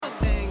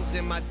hours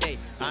in my day.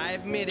 I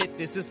admit it,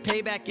 this is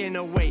payback in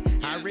a way.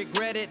 I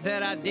regret it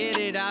that I did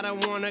it. I done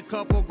won a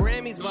couple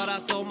Grammys, but I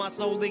sold my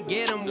soul to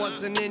get them.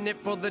 Wasn't in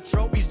it for the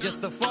trophies,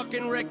 just the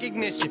fucking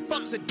recognition.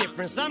 Fuck's the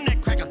difference, I'm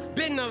that cracker,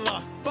 been the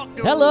law. Fuck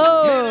the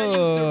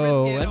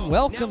Hello, and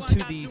welcome to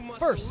the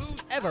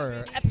first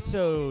ever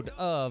episode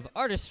of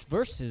Artist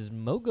vs.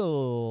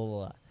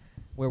 Mogul,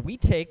 where we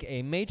take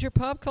a major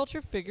pop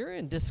culture figure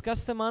and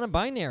discuss them on a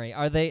binary.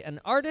 Are they an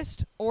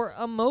artist or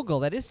a mogul?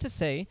 That is to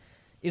say,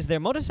 is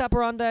their modus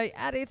operandi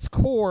at its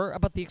core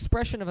about the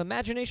expression of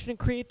imagination and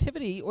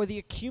creativity or the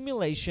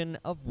accumulation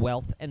of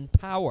wealth and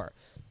power?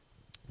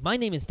 My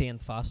name is Dan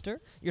Foster,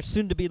 your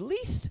soon-to-be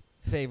least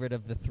favorite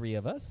of the three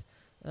of us.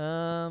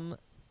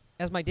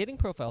 As my dating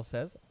profile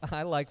says,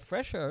 I like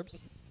fresh herbs,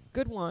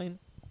 good wine,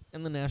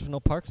 and the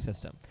national park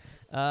system.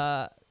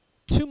 To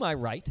my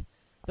right,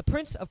 the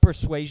Prince of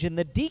Persuasion,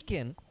 the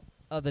Deacon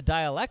of the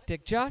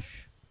Dialectic,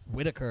 Josh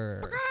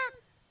Whitaker.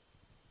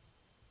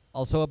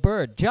 Also a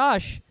bird.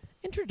 Josh,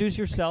 introduce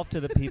yourself to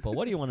the people.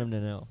 What do you want them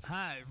to know?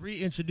 Hi,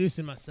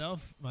 reintroducing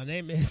myself. My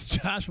name is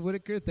Josh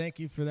Whitaker. Thank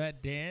you for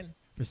that, Dan,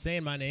 for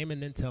saying my name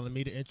and then telling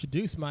me to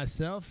introduce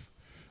myself.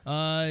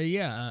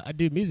 I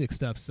do music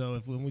stuff,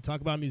 so when we talk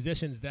about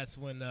musicians, that's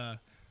when I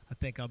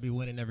think I'll be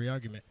winning every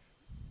argument.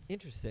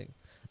 Interesting.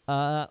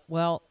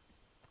 Well,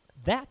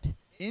 that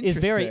is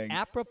very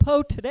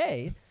apropos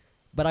today,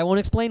 but I won't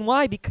explain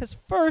why, because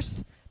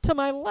first, to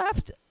my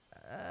left,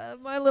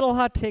 my little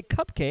hot take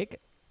cupcake,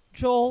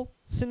 Joel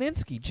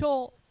Sininsky.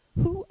 Joel,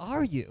 who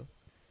are you?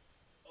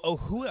 Oh,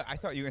 I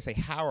thought you were going to say,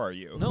 how are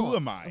you? No, who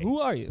am I? Who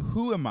are you?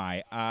 Who am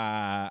I?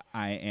 I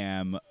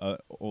am an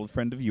old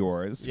friend of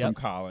yours from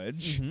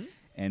college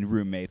and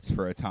roommates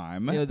for a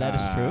time. Yeah, that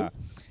is true.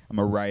 I'm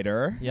a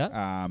writer.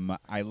 Yeah.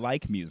 I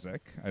like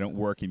music. I don't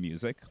work in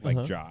music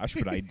like Josh,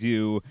 but I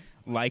do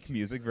like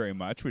music very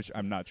much, which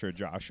I'm not sure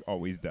Josh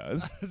always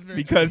does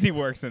because he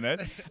works in it.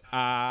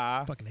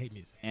 Fucking hate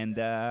music. And,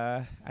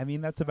 I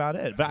mean, that's about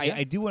it. But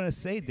I do want to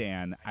say,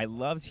 Dan, I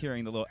loved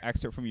hearing the little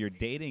excerpt from your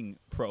dating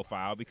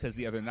profile because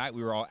the other night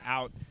we were all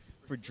out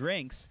for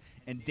drinks,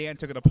 and Dan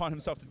took it upon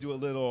himself to do a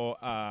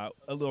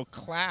little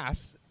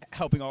class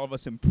helping all of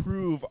us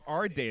improve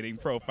our dating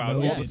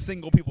profiles. All the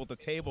single people at the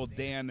table.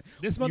 Dan,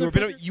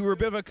 you were a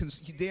bit of a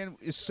Dan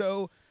is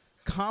so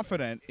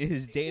confident in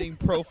his dating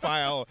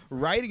profile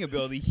writing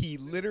ability. He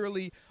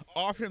literally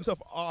offered himself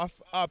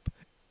up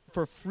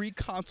for free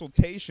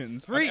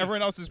consultations on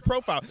everyone else's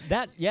profile.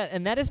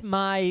 And that is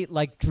my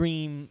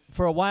dream.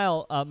 For a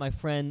while, my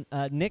friend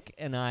Nick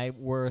and I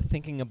were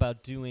thinking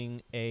about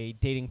doing a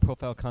dating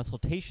profile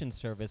consultation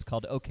service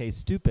called OK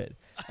Stupid,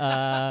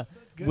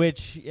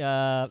 which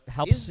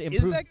helps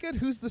improve. Is that good?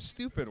 Who's the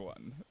stupid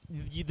one?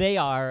 They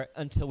are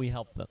until we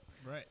help them.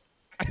 Right.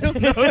 I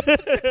don't know.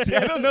 See,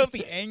 I don't know if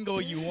the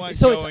angle you want.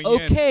 So it's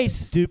okay,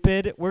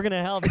 stupid. We're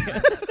gonna help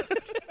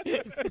you.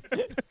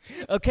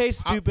 Okay,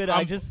 stupid.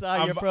 I just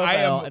saw your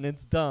profile and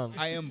it's dumb.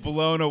 I am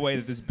blown away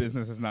that this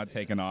business has not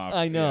taken off.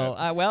 I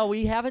know. Well,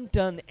 we haven't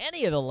done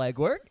any of the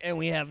legwork, and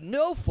we have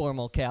no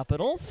formal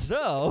capital,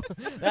 so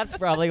that's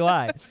probably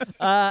why.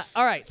 All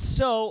right.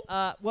 So,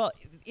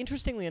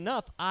 interestingly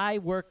enough, I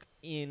work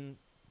in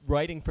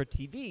writing for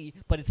TV,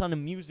 but it's on a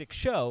music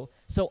show,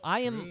 so I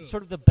am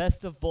sort of the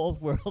best of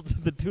both worlds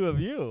of the two of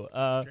you.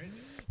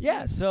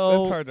 Yeah, so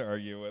that's hard to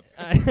argue with.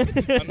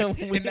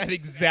 In that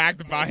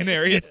exact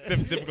binary, it's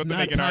difficult to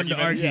make an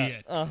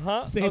argument.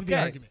 Save the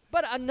argument.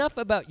 But enough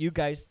about you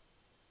guys.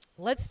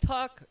 Let's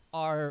talk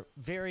our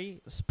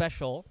very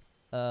special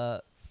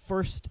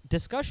first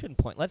discussion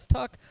point. Let's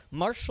talk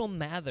Marshall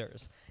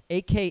Mathers,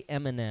 a.k.a.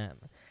 Eminem.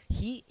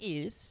 He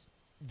is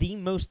the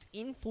most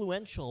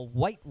influential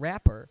white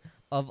rapper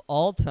of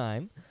all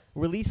time.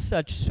 Released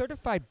such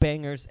certified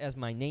bangers as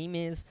My Name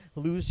Is,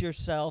 Lose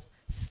Yourself,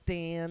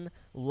 Stan,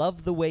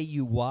 Love the Way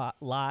You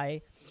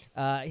Lie.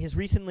 His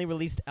recently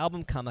released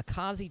album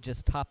Kamikaze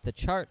just topped the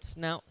charts.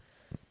 Now,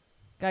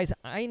 guys,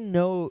 I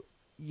know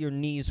your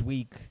knees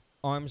weak,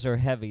 arms are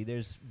heavy.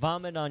 There's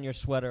vomit on your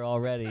sweater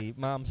already.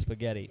 Mom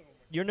spaghetti.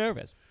 You're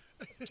nervous.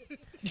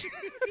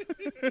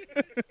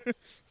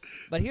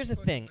 But here's the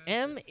thing.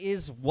 M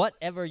is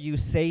whatever you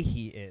say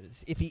he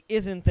is. If he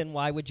isn't, then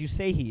why would you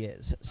say he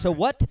is? So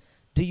what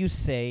do you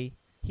say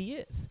he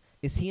is?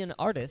 Is he an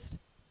artist,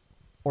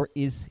 or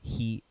is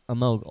he a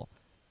mogul?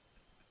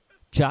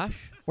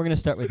 Josh, we're going to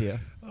start with you.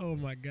 Oh,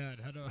 my God.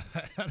 How do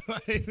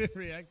I even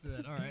react to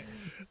that?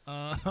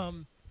 All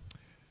right.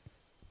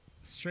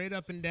 Straight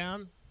up and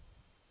down,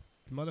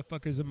 the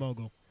motherfucker's a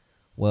mogul.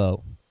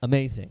 Whoa.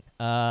 Amazing.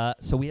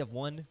 So we have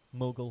one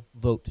mogul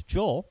vote.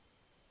 Joel,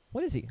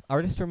 what is he?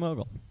 Artist or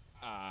mogul?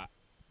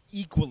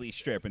 Equally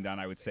straight up and down,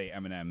 I would say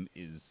Eminem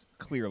is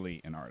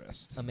clearly an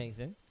artist.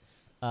 Amazing.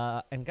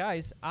 And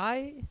guys,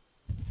 I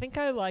think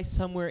I lie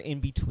somewhere in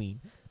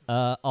between.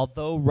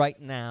 Although right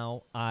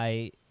now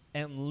I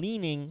am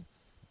leaning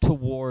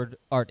toward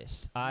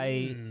artist.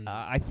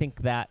 I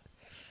think that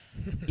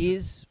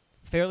is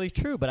fairly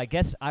true, but I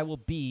guess I will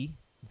be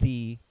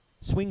the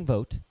swing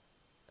vote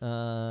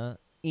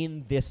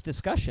in this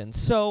discussion.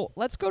 So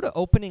let's go to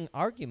opening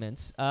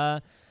arguments.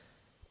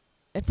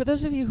 And for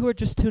those of you who are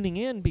just tuning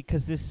in,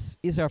 because this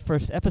is our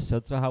first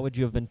episode, so how would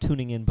you have been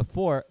tuning in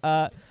before?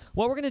 What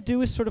we're going to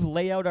do is sort of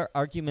lay out our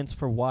arguments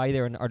for why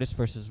they're an artist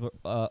versus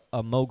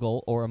a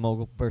mogul, or a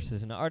mogul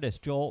versus an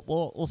artist. Joel,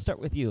 we'll start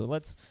with you.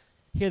 Let's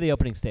hear the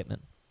opening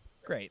statement.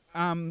 Great.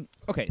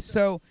 Okay,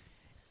 so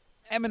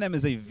Eminem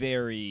is a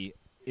very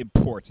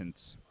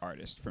important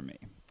artist for me.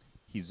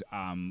 He's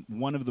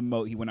one of the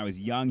when I was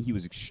young, he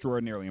was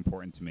extraordinarily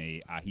important to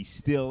me. He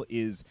still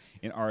is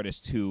an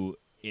artist who,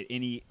 at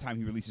any time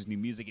he releases new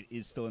music, it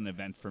is still an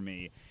event for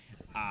me.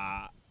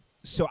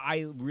 So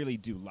I really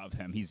do love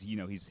him.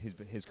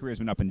 His career's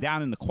been up and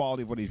down in the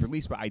quality of what he's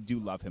released, but I do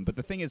love him. But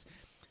the thing is,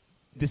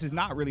 this is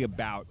not really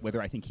about whether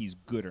I think he's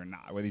good or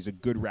not, whether he's a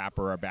good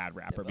rapper or a bad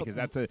rapper, because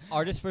that's a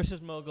artist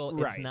versus mogul.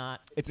 Right. It's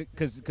not. It's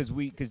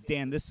because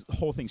Dan, this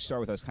whole thing started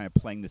with us kind of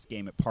playing this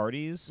game at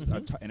parties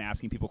and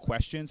asking people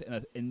questions. And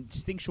an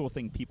instinctual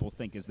thing people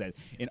think is that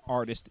an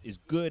artist is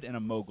good and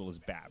a mogul is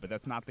bad, but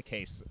that's not the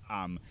case.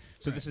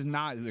 So This is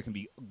not. There can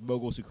be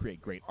moguls who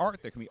create great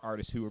art. There can be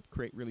artists who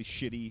create really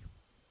shitty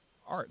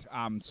art.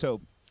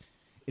 So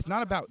it's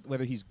not about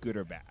whether he's good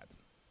or bad,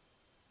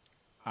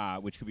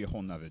 which could be a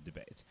whole nother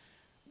debate.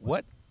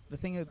 What the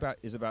thing about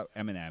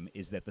Eminem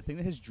is that the thing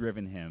that has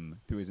driven him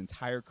through his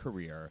entire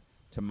career,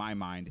 to my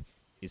mind,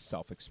 is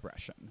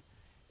self-expression.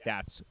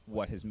 That's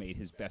what has made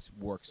his best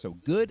work so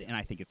good, and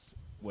I think it's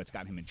what's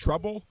gotten him in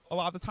trouble a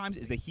lot of the times,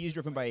 is that he is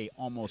driven by a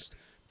almost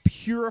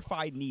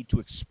purified need to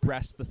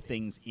express the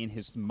things in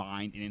his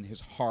mind and in his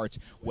heart,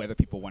 whether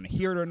people want to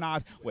hear it or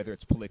not, whether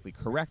it's politically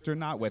correct or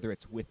not, whether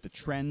it's with the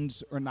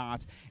trends or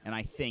not. And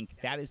I think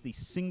that is the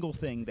single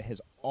thing that has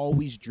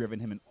always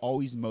driven him and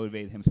always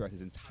motivated him throughout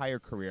his entire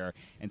career.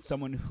 And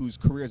someone whose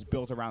career is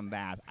built around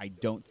that, I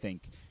don't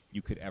think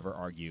you could ever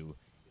argue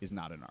is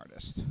not an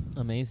artist.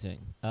 Amazing.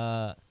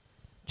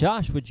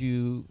 Josh, would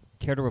you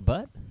care to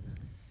rebut?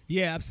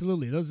 Yeah,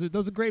 absolutely.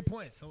 Those are great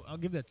points. I'll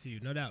give that to you,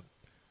 no doubt.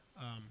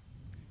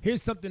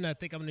 Here's something I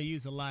think I'm going to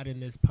use a lot in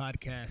this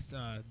podcast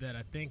that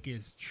I think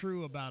is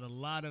true about a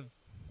lot of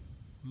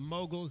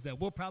moguls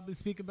that we'll probably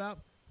speak about.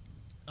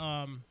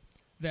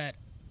 That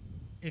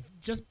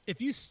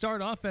if you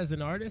start off as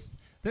an artist,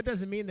 that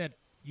doesn't mean that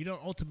you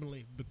don't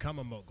ultimately become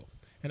a mogul.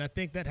 And I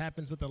think that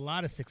happens with a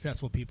lot of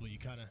successful people. You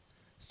kind of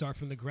start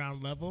from the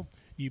ground level.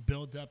 You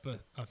build up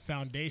a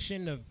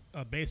foundation of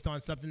based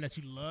on something that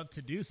you love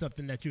to do,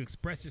 something that you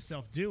express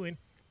yourself doing,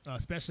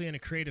 especially in a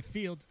creative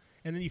field,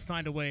 and then you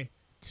find a way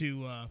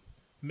to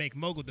make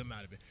moguldom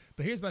out of it.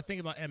 But here's my thing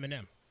about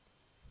Eminem.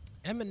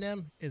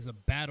 Eminem is a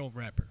battle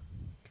rapper.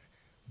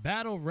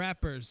 Battle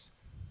rappers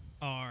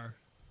are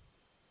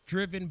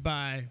driven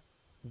by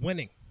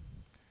winning.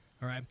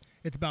 All right?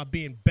 It's about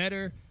being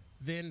better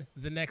than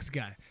the next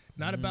guy.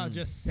 Not about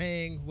just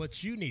saying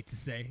what you need to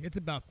say. It's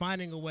about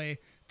finding a way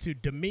to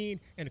demean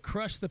and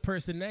crush the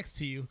person next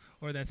to you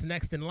or that's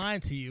next in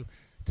line to you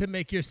to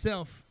make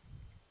yourself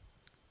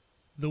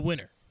the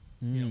winner.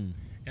 You know?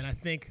 And I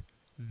think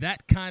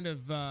that kind of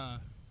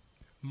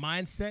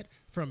mindset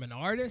from an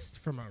artist,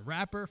 from a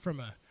rapper, from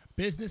a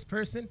business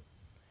person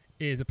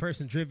is a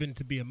person driven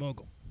to be a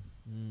mogul.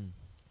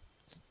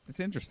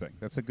 It's interesting.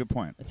 That's a good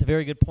point. It's a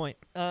very good point.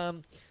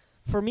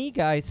 For me,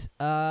 guys,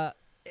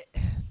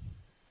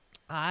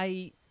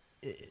 I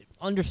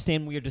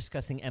understand we are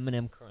discussing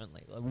Eminem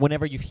currently.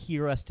 Whenever you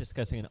hear us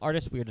discussing an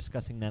artist, we are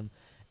discussing them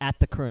at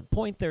the current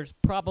point. There's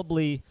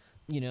probably,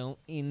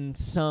 in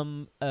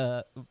some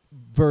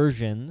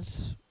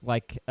versions,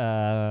 like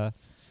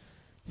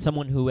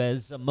someone who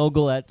is a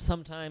mogul at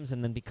sometimes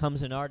and then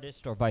becomes an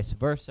artist or vice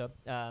versa.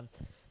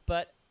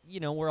 But,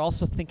 we're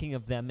also thinking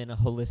of them in a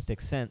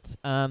holistic sense.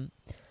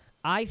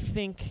 I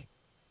think,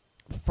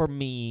 for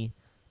me,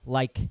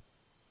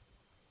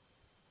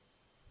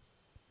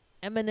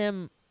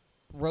 Eminem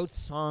wrote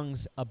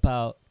songs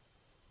about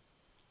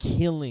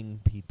killing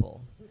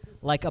people,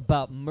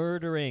 about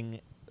murdering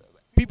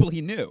people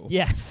he knew.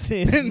 Yes,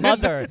 his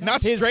mother.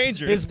 Not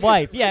strangers. His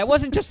wife. Yeah, it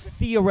wasn't just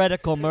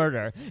theoretical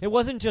murder. It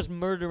wasn't just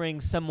murdering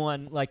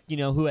someone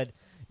who had,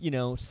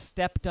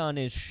 stepped on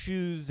his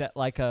shoes at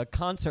a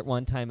concert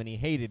one time and he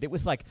hated. It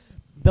was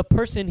the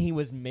person he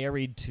was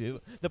married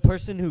to, the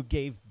person who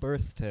gave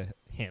birth to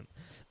him.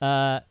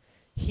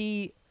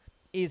 He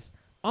is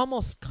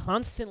almost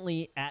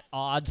constantly at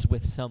odds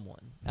with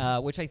someone,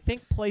 which I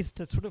think plays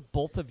to sort of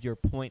both of your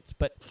points.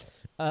 But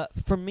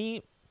for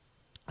me,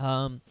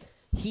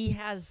 he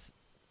has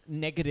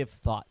negative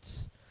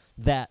thoughts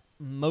that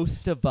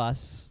most of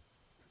us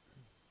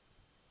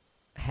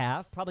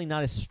have, probably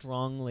not as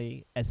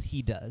strongly as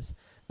he does.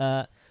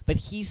 But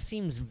he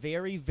seems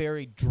very,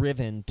 very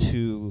driven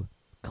to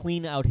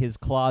clean out his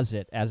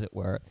closet, as it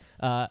were,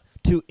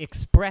 to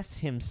express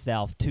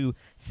himself, to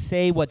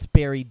say what's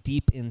buried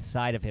deep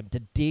inside of him, to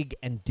dig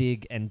and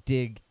dig and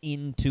dig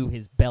into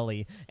his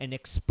belly and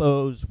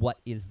expose what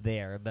is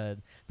there,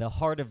 the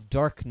heart of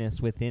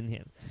darkness within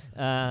him.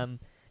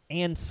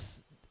 And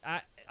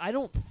I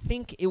don't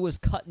think it was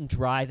cut and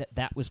dry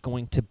that was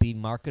going to be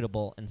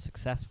marketable and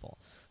successful.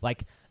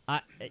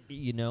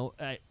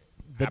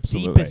 the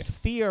Absolutely. deepest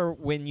fear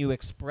when you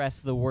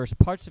express the worst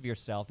parts of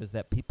yourself is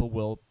that people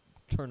will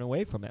turn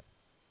away from it.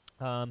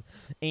 There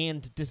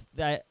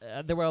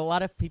were a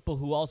lot of people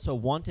who also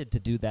wanted to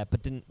do that,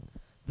 but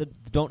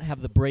don't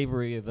have the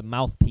bravery or the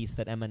mouthpiece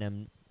that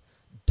Eminem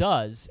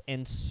does,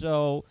 and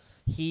so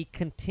he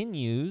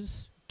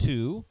continues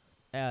to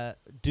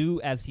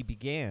do as he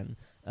began,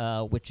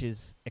 which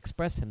is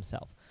express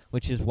himself,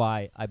 which is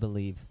why I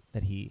believe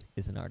that he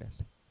is an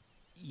artist.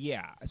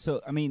 Yeah,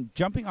 so, I mean,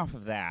 jumping off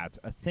of that,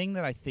 a thing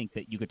that I think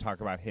that you could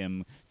talk about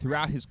him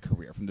throughout his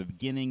career, from the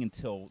beginning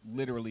until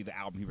literally the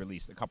album he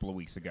released a couple of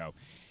weeks ago,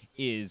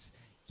 is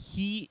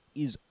he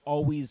is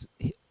always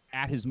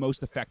at his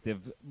most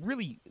effective,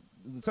 really,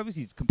 sometimes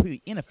he's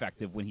completely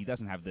ineffective when he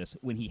doesn't have this,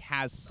 when he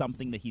has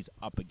something that he's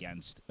up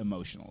against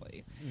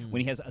emotionally.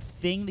 When he has a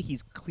thing that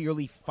he's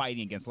clearly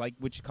fighting against, like,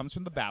 which comes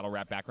from the battle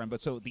rap background.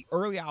 But so the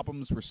early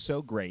albums were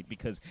so great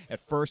because at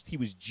first he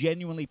was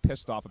genuinely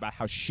pissed off about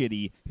how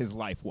shitty his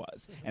life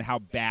was and how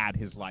bad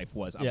his life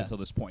was up until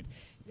this point.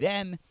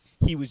 Then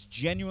he was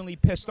genuinely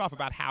pissed off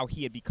about how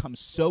he had become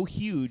so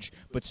huge,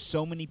 but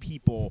so many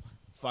people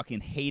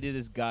fucking hated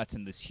his guts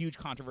and this huge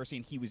controversy,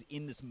 and he was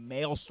in this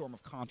maelstrom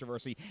of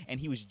controversy, and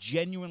he was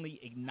genuinely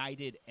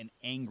ignited and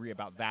angry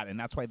about that, and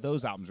that's why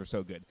those albums are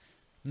so good.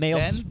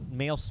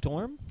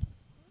 Maelstrom?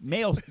 Maelstrom.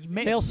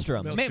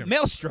 Maelstrom.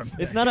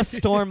 It's not a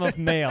storm of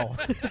mail.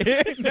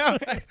 No,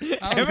 He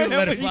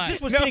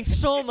just was getting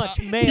so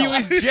much mail. He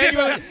was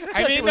genuinely.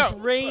 I mean, it was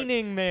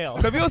raining mail.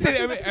 Some people say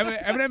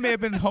Eminem may have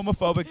been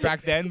homophobic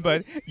back then,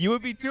 but you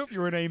would be too if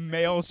you were in a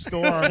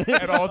maelstrom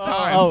at all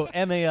times. Oh,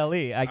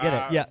 M-A-L-E. I get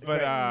it. Yeah.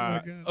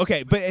 But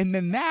okay, but and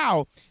then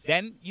now,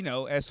 at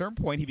a certain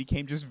point, he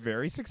became just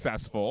very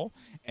successful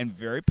and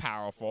very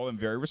powerful and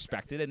very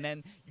respected, and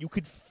then you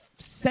could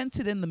sense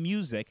it in the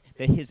music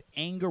that his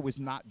anger was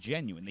not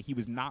genuine, that he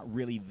was not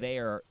really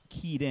there,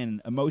 keyed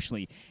in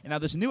emotionally. And now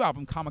this new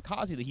album,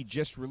 Kamikaze, that he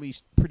just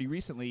released pretty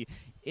recently,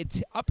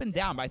 it's up and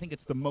down, but I think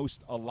it's the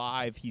most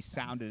alive he's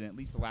sounded in at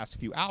least the last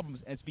few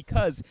albums, and it's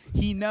because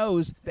he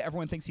knows that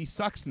everyone thinks he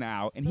sucks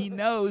now, and he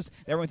knows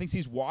that everyone thinks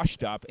he's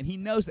washed up, and he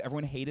knows that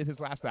everyone hated his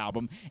last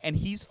album, and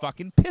he's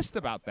fucking pissed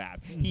about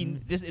that.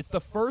 It's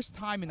the first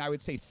time in, I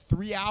would say,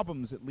 3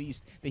 albums at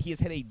least, that he has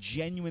had a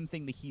genuine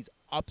thing that he's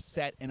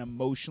upset and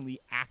emotionally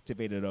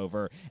activated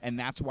over, and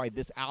that's why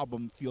this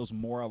album feels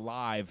more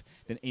alive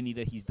than any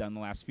that he's done the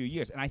last few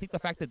years. And I think the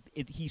fact that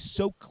he's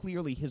so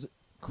clearly, his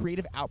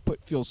creative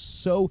output feels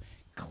so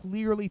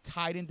clearly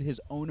tied into his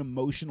own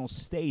emotional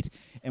state,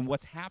 and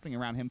what's happening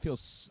around him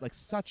feels like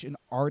such an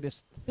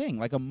artist thing.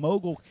 Like a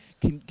mogul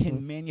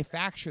can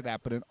manufacture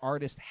that, but an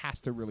artist has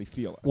to really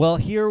feel it. Well,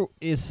 here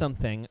is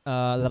something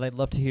that I'd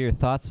love to hear your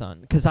thoughts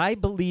on, because I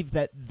believe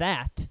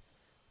that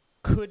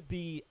could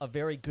be a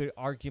very good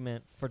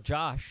argument for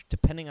Josh,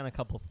 depending on a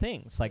couple of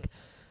things. Like,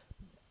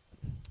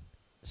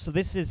 so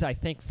this is, I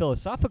think,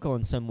 philosophical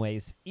in some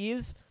ways.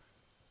 Is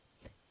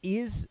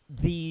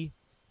the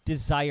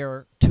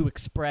desire to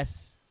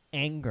express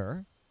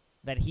anger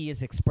that he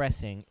is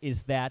expressing,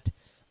 is that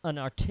an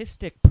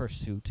artistic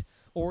pursuit,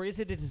 or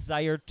is it a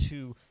desire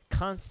to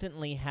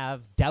constantly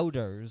have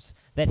doubters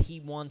that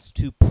he wants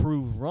to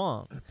prove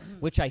wrong,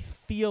 which I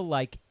feel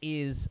like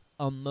is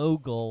a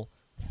mogul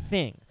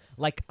thing.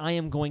 Like, I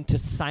am going to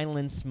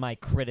silence my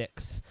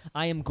critics.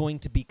 I am going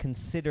to be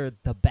considered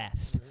the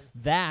best.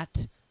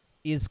 That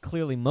is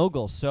clearly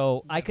mogul.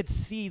 So I could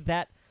see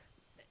that.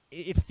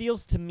 It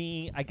feels to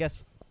me, I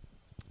guess,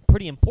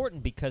 pretty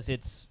important because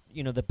it's,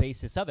 the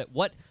basis of it.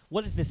 What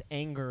is this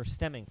anger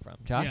stemming from,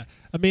 Josh? Yeah,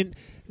 I mean,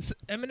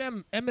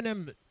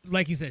 Eminem,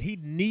 like you said, he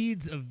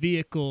needs a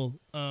vehicle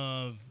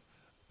of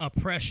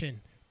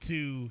oppression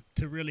to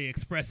really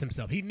express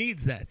himself. He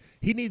needs that.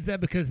 He needs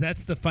that because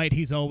that's the fight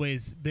he's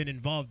always been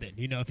involved in.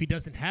 If he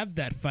doesn't have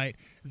that fight,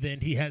 then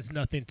he has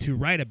nothing to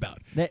write about.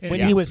 When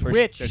he was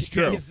rich that's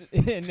true.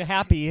 and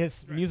happy,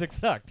 his music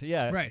sucked.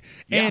 Yeah. Right.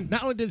 Yeah. And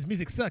not only does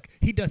music suck,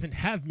 he doesn't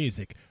have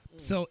music.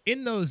 So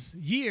in those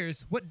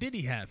years, what did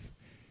he have?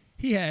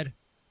 He had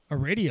a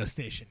radio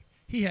station.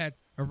 He had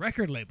a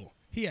record label.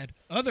 He had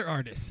other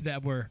artists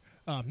that were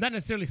not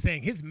necessarily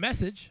saying his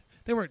message.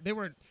 They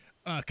weren't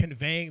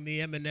conveying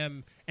the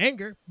Eminem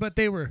anger, but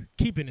they were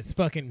keeping his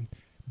fucking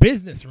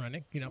business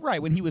running,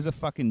 Right, when he was a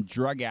fucking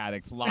drug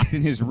addict locked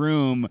in his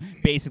room,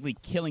 basically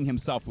killing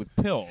himself with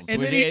pills.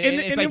 And then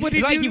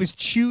he was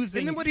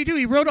choosing. And then what did he do?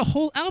 He wrote a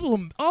whole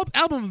album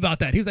about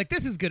that. He was like,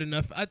 "This is good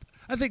enough. I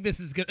think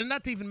this is good." And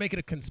not to even make it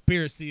a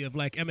conspiracy of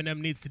like Eminem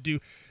needs to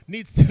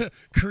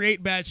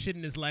create bad shit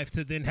in his life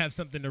to then have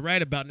something to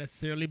write about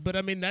necessarily. But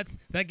I mean,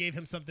 that gave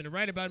him something to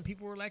write about, and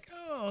people were like,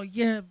 "Oh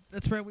yeah,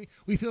 that's right.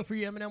 We feel for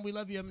you, Eminem. We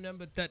love you, Eminem."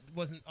 But that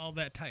wasn't all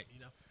that tight,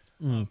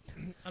 I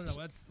don't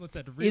know. What's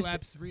that?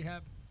 Relapse,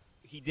 rehab?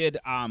 He did.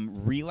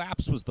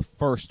 Relapse was the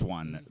first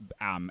one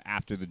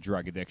after the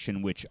drug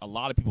addiction, which a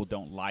lot of people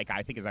don't like.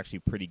 I think is actually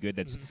pretty good.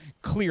 That's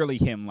clearly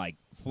him like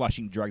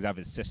flushing drugs out of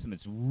his system.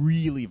 It's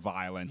really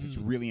violent. It's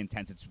really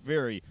intense. It's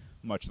very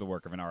much of the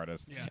work of an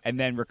artist. Yeah. And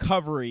then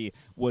Recovery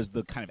was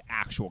the kind of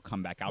actual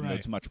comeback album. Right.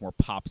 It's much more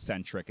pop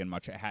centric and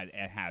it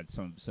had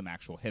some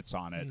actual hits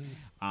on it.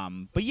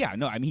 But yeah,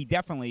 no, I mean, he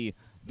definitely,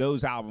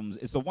 those albums,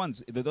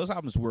 those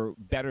albums were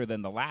better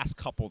than the last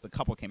couple. The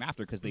couple came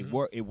after because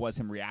it was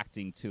him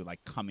reacting to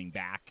like coming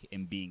back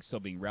and still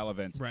being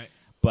relevant. Right.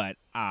 But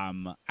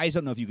I just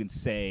don't know if you can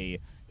say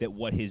that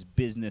what his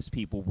business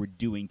people were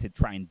doing to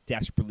try and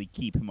desperately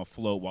keep him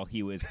afloat while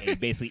he was a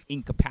basically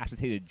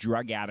incapacitated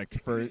drug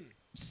addict for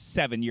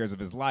 7 years of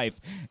his life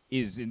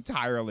is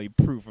entirely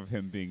proof of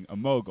him being a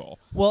mogul.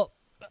 Well,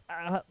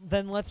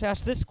 then let's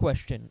ask this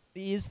question.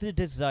 Is the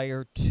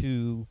desire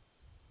to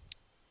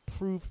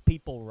prove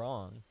people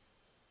wrong,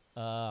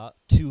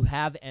 to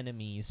have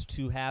enemies,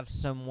 to have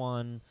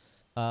someone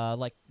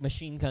like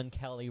Machine Gun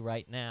Kelly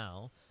right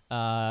now,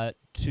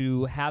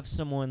 to have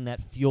someone that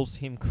fuels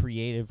him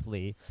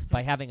creatively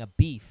by having a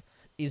beef,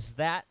 is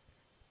that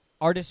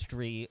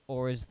artistry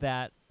or is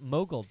that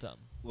moguldom?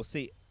 Well,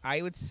 see,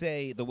 I would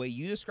say the way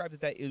you described it,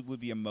 that it would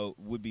be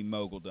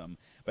moguldom.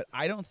 But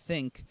I don't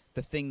think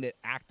the thing that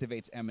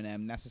activates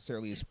Eminem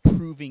necessarily is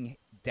proving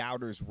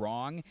doubters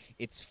wrong.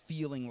 It's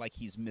feeling like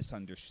he's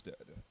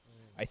misunderstood.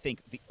 I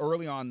think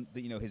early on,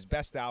 his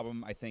best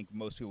album, I think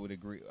most people would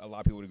agree, a lot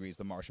of people would agree, is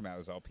the Marshall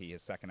Mathers LP,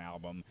 his second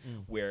album,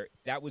 where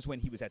that was when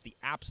he was at the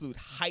absolute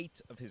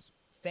height of his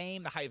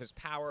fame, the height of his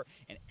power,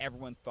 and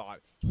everyone thought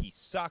he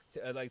sucked.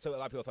 So a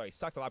lot of people thought he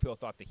sucked. A lot of people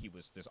thought that he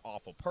was this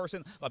awful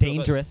person.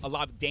 Dangerous. A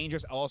lot of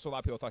dangerous. Also, a lot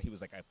of people thought he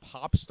was like a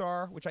pop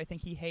star, which I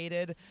think he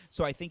hated.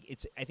 So I think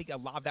a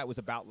lot of that was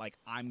about like,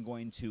 I'm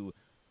going to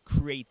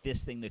create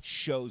this thing that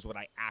shows what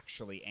I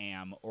actually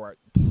am, or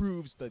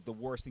proves the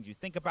worst things you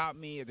think about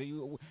me,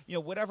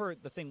 or whatever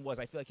the thing was.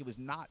 I feel like it was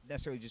not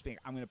necessarily just being,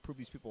 I'm going to prove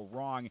these people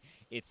wrong.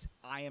 It's,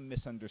 I am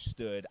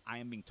misunderstood. I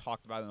am being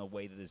talked about in a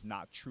way that is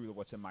not true to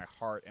what's in my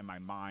heart and my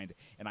mind,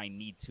 and I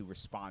need to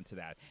respond to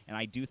that. And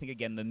I do think,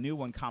 again, the new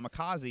one,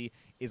 Kamikaze,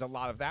 is a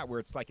lot of that,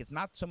 where it's like, it's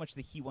not so much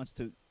that he wants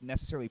to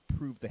necessarily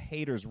prove the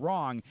haters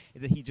wrong,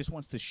 it's that he just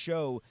wants to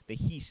show that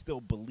he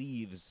still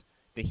believes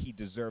that he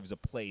deserves a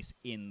place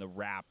in the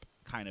rap,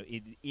 kind of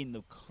in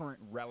the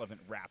current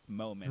relevant rap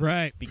moment,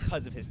 right?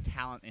 Because of his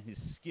talent and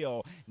his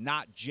skill,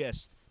 not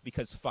just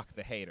because fuck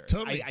the haters.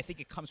 Totally. I think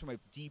it comes from a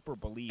deeper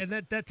belief. And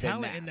that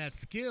talent and that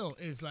skill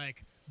is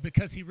like,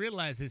 because he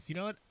realizes, you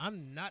know what,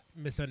 I'm not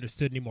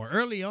misunderstood anymore.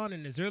 Early on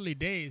in his early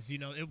days,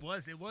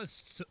 it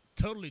was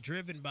totally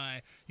driven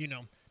by,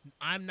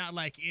 I'm not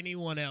like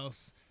anyone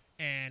else,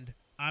 and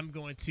I'm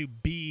going to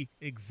be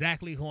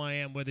exactly who I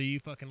am, whether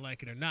you fucking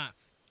like it or not.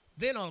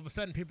 Then all of a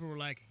sudden people were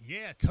like,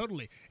 yeah,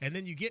 totally. And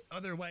then you get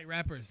other white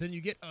rappers. Then you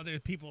get other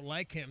people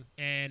like him.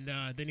 And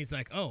then he's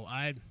like, oh,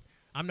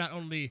 I'm not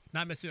only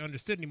not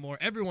misunderstood anymore.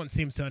 Everyone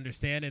seems to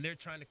understand, and they're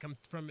trying to come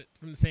from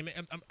the same.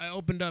 I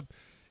opened up,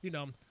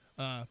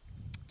 I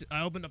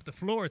opened up the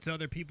floor to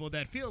other people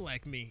that feel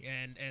like me.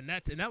 And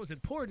that was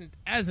important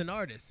as an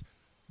artist.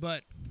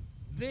 But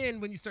then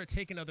when you start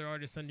taking other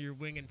artists under your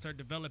wing and start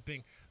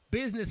developing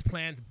business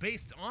plans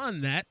based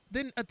on that,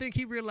 then I think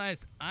he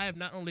realized, I have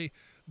not only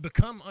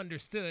become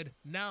understood,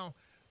 now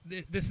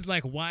this is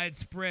like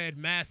widespread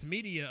mass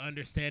media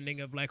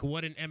understanding of like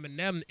what an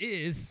Eminem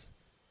is,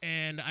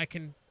 and I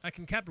can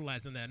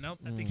capitalize on that. Now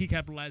I think he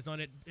capitalized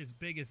on it as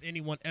big as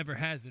anyone ever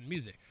has in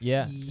music.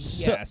 Yeah.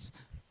 Yes. So,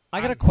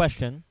 I got a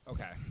question.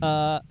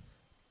 Okay.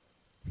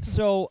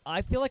 So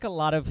I feel like a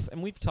lot of,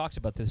 and we've talked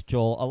about this,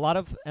 Joel, a lot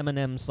of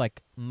Eminem's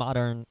like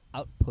modern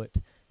output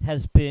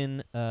has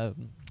been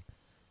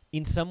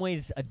in some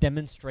ways a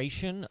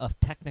demonstration of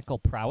technical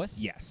prowess.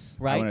 Yes.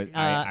 Right?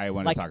 I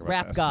want to like talk about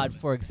Rap this. God,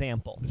 for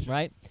example,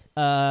 right?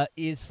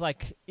 Is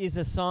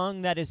a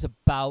song that is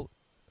about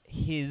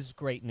his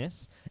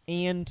greatness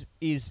and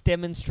is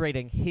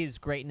demonstrating his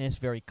greatness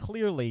very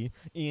clearly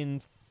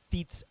in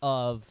feats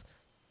of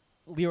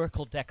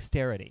lyrical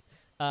dexterity.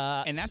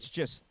 And that's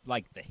just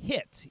like the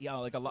hit.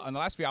 Like on the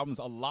last few albums,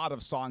 a lot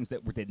of songs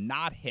that did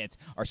not hit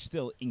are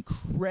still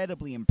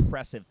incredibly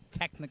impressive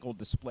technical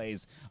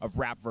displays of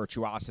rap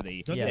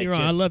virtuosity. Don't get me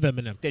wrong, I love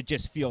Eminem. That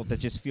just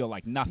feel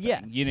like nothing. Yeah.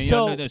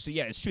 So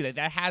yeah, it's true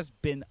that has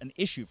been an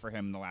issue for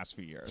him in the last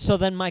few years. So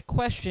then my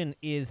question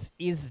is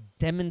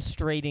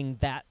demonstrating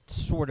that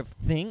sort of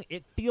thing,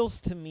 it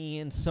feels to me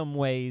in some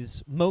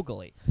ways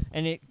mogul-y.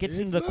 And it gets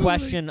into the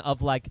question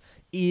of like,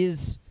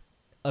 is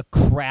a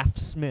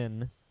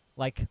craftsman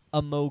like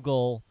a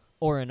mogul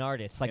or an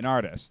artist? Like an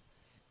artist.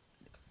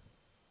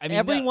 I mean,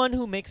 everyone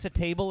who makes a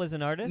table is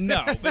an artist?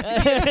 No. But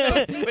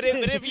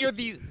if you're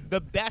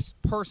the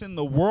best person in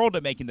the world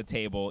at making the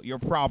table, you're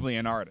probably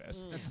an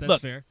artist. That's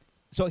Look, fair.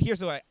 So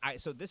here's what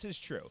so this is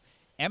true.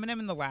 Eminem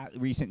in the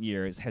recent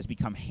years has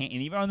become, and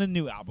even on the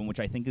new album, which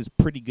I think is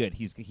pretty good,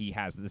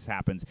 this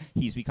happens.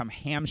 He's become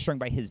hamstrung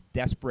by his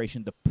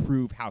desperation to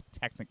prove how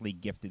technically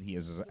gifted he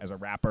is as a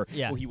rapper.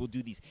 Yeah. Where he will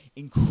do these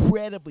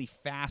incredibly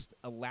fast,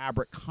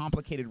 elaborate,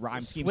 complicated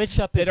rhyme schemes. Switch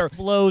up his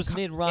flows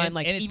mid-rhyme,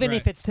 even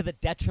if it's to the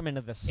detriment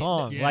of the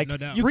song. Yeah, no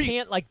doubt. You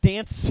can't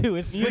dance to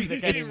his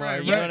music anymore.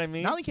 You know what I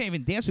mean? Not only can't you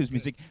even dance to his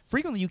music,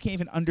 frequently you can't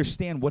even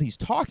understand what he's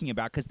talking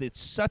about because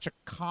it's such a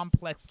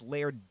complex,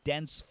 layered,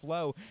 dense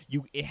flow.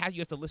 You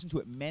have to listen to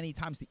it many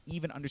times to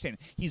even understand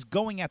it. He's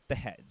going at the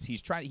heads.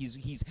 He's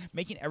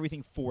making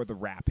everything for the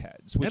rap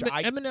heads. Which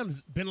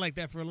Eminem's been like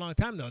that for a long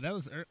time though. That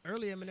was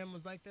early Eminem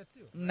was like that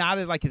too. Right? Not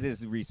like it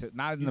is recent.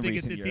 Not in the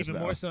recent years. It's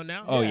even more so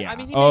now. Oh yeah. I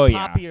mean, he made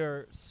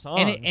popular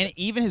songs. And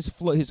even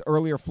his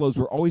earlier flows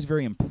were always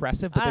very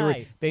impressive.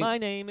 But my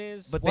name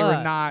is. But they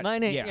were not. My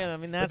name. Yeah. I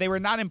mean, but they were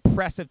not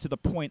impressive to the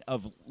point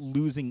of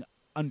losing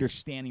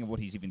understanding of what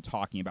he's even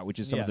talking about, which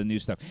is some of the new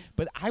stuff.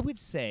 But I would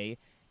say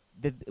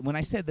that when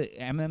I said that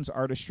Eminem's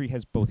artistry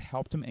has both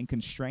helped him and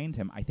constrained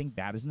him, I think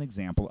that is an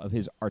example of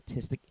his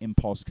artistic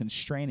impulse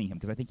constraining him,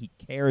 because I think he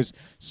cares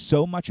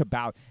so much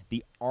about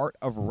the art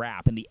of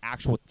rap and the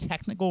actual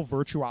technical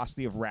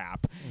virtuosity of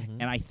rap,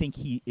 and I think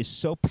he is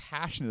so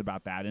passionate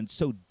about that and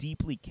so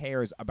deeply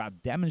cares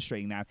about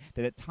demonstrating that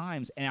at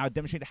times, and I'll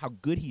demonstrate how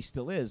good he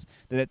still is,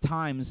 that at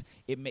times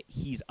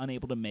he's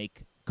unable to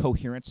make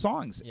coherent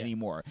songs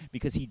anymore,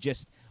 because he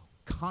just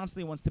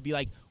constantly wants to be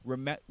like,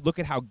 look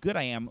at how good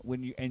I am,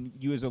 and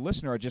you as a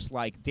listener are just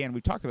like, Dan,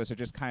 we've talked about this, are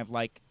just kind of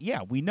like, yeah,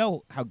 we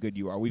know how good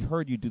you are. We've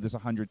heard you do this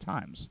 100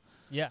 times.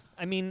 Yeah.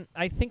 I mean,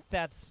 I think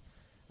that's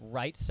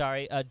right.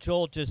 Sorry.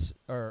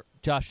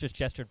 Josh just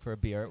gestured for a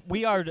beer.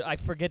 I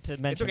forget to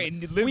mention,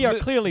 it's okay. We are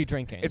clearly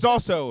drinking. It's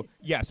also,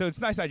 so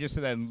it's nice I just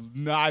said that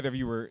neither of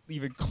you were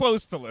even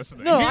close to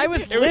listening. No, I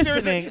was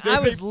listening. I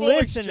was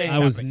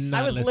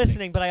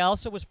listening, but I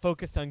also was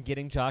focused on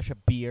getting Josh a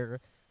beer.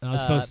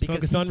 I was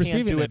focused on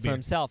receiving do that it beer. for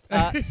himself.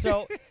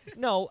 So,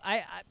 no,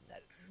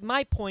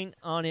 my point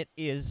on it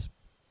is,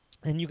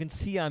 and you can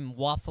see I'm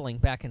waffling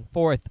back and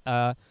forth.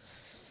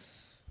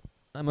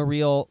 I'm a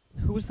real.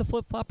 Who was the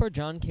flip-flopper?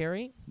 John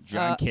Kerry?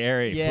 John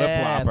Kerry, yeah,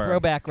 flip-flopper.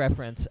 Throwback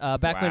reference.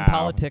 Back when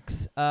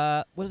politics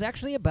was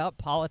actually about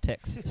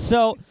politics.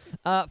 So,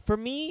 for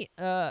me...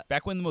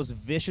 back when the most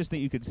vicious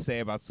thing you could say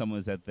about someone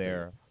is that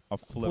they're a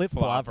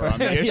flip-flopper on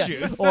the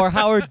issues. Or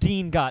Howard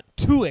Dean got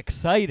too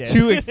excited.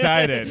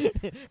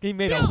 He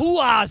made a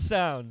hoo-ah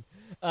sound.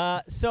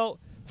 So,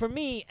 for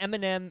me,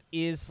 Eminem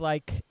is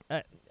like...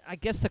 I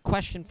guess the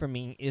question for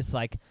me is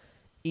like,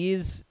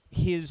 is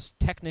his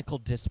technical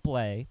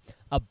display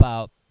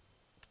about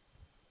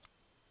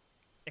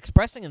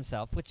expressing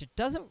himself, which it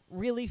doesn't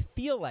really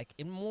feel like.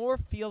 It more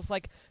feels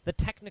like the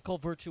technical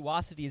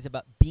virtuosity is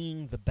about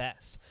being the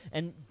best.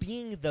 And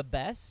being the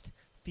best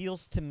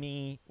feels to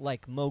me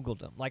like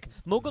moguldom. Like,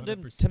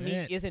 moguldom 100%. to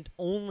me isn't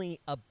only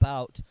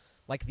about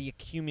like the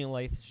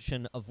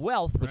accumulation of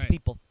wealth, which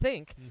people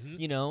think,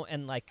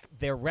 and like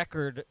their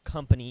record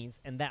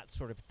companies and that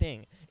sort of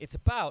thing. It's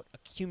about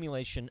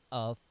accumulation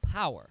of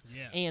power.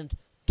 Yeah. And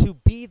to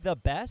be the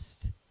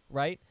best,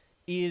 right,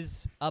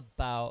 is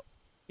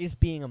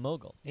being a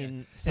mogul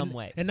in some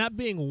ways. And not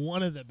being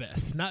one of the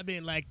best. Not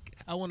being like,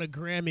 I won a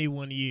Grammy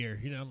one year.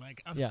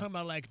 Like, I'm talking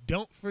about like,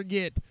 don't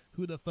forget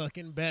who the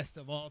fucking best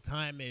of all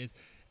time is.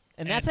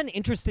 And that's an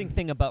interesting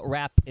thing about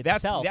rap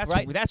itself,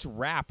 right? That's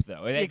rap,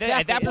 though. Exactly.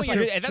 At that point,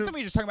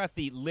 you're just talking about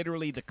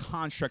the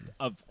construct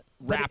of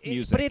rap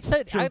music.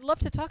 But I'd love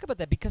to talk about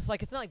that, because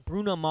like it's not like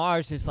Bruno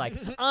Mars is like,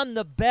 I'm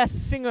the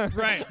best singer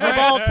of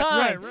all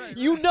time.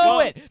 You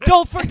know it.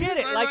 Don't forget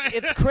it. Like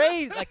it's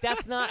crazy. Like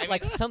that's not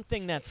like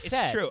something that's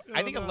said. It's true.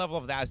 I think a level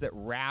of that is that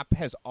rap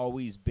has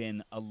always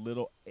been a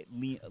little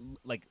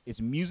like it's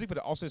music, but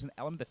it also is an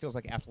element that feels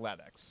like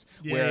athletics,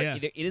 where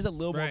it is a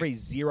little more of a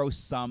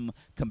zero-sum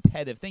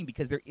competitive thing,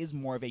 because there is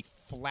more of a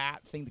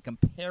flat thing to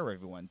compare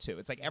everyone to.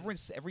 It's like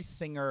every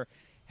singer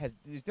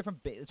there's different.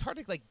 It's hard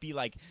to like be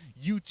like,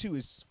 U2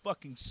 is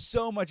fucking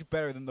so much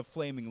better than the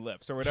Flaming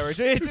Lips or whatever. It's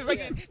just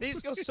like they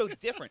just feel so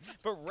different.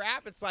 But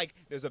rap, it's like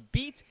there's a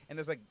beat and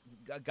there's like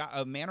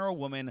a man or a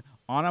woman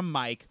on a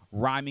mic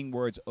rhyming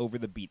words over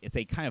the beat. It's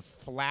a kind of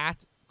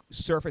flat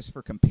surface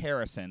for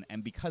comparison,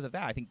 and because of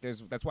that, I think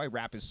that's why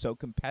rap is so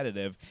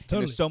competitive. Totally.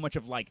 And there's so much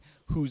of like,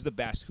 who's the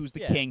best, who's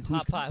the king,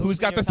 who's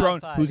got the throne,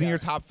 who's in your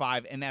top top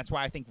 5, and that's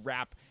why I think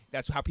rap.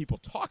 That's how people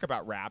talk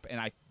about rap, and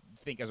I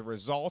think as a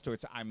result, or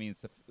it's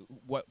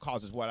what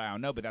causes what, I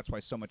don't know, but that's why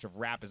so much of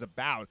rap is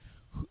about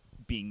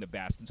being the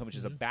best, and so much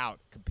is about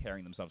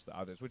comparing themselves to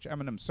others, which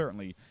Eminem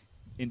certainly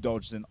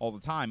indulges in all the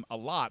time, a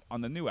lot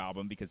on the new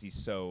album, because he's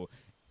so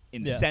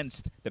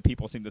incensed that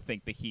people seem to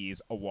think that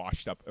he's a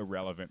washed-up,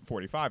 irrelevant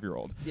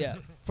 45-year-old. Yeah.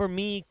 For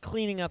me,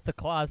 Cleaning Up the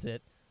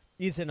Closet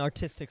is an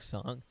artistic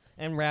song,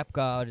 and Rap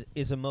God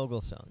is a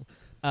mogul song.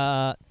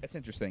 That's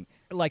interesting.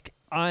 Like,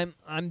 I'm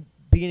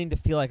beginning to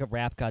feel like a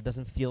rap god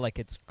doesn't feel like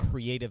it's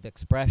creative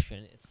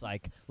expression. It's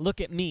like,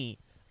 look at me,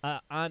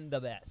 I'm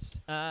the best.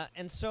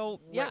 And so,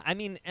 I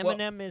mean,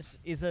 Eminem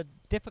is a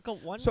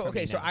difficult one. So for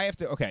me so now. I have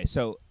to. Okay,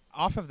 so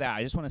off of that,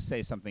 I just want to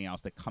say something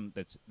else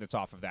that's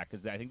off of that,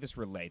 because I think this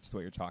relates to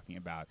what you're talking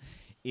about,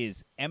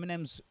 is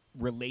Eminem's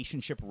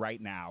relationship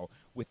right now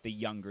with the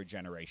younger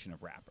generation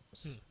of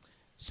rappers.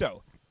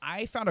 So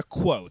I found a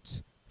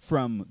quote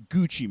from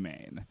Gucci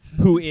Mane,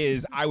 who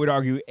is, I would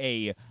argue,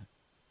 a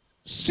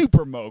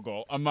super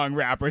mogul among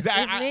rappers.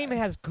 His name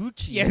has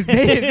Gucci. Yeah, his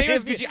name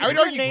is Gucci. I would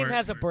Your argue name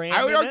has a brand.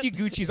 I would in argue it?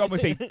 Gucci is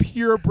almost a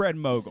purebred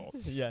mogul.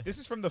 Yeah. This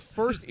is from the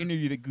first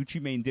interview that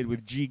Gucci Mane did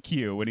with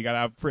GQ when he got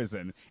out of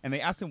prison, and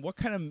they asked him what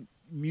kind of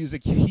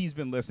music he's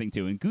been listening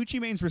to, and Gucci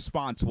Mane's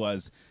response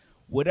was,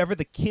 "Whatever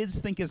the kids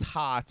think is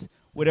hot,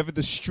 whatever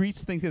the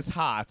streets think is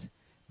hot,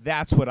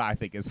 that's what I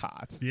think is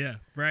hot." Yeah,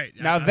 right.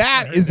 Now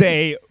that is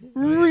a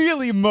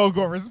really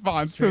mogul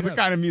response Straight to the up.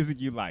 kind of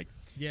music you like.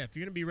 Yeah, if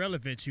you're gonna be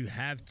relevant, you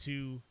have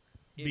to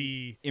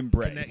be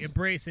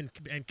embrace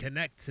and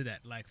connect to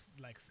that, like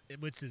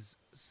which is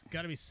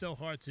got to be so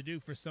hard to do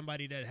for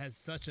somebody that has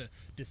such a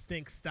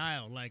distinct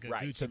style like a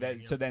right. Gucci So Mane,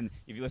 then, so then,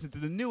 if you listen to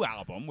the new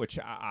album, which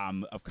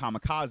of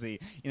Kamikaze,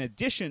 in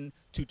addition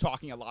to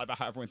talking a lot about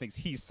how everyone thinks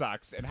he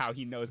sucks and how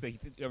he knows that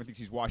everyone thinks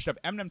he's washed up,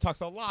 Eminem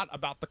talks a lot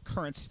about the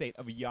current state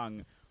of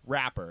young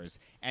rappers,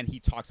 and he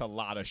talks a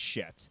lot of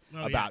shit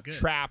about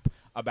trap,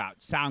 about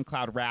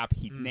SoundCloud rap.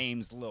 He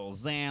names Lil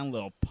Xan,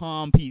 Lil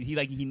Pump. He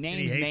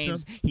names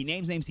names. He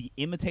names names. He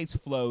imitates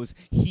flows.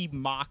 He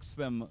mocks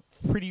them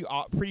pretty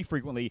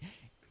frequently.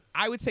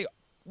 I would say,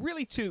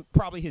 really, to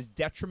probably his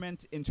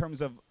detriment in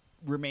terms of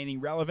remaining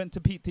relevant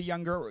to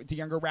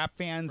younger rap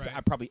fans. Right.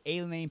 I probably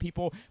alienating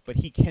people, but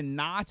he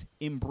cannot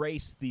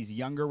embrace these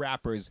younger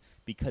rappers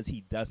because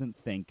he doesn't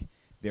think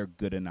they're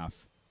good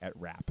enough at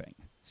rapping.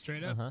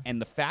 Straight up.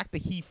 And the fact that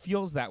he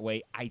feels that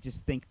way, I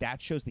just think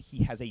that shows that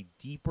he has a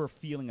deeper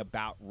feeling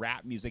about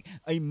rap music.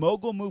 A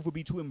mogul move would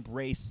be to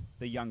embrace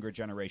the younger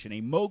generation. A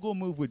mogul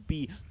move would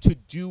be to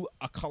do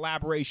a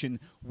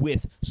collaboration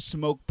with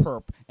Smoke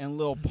Perp and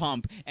Lil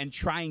Pump and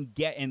try and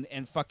get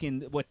and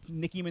fucking what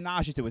Nicki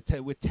Minaj did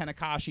with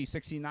Tenakashi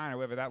 69 or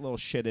whatever that little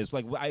shit is.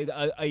 Like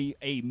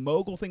a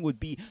mogul thing would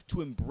be to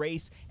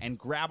embrace and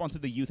grab onto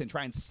the youth and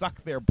try and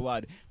suck their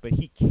blood, but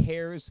he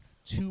cares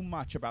too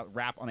much about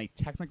rap on a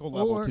technical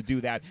level to do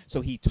that,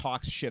 so he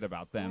talks shit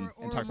about them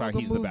and talks about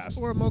he's the best.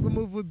 Or a mogul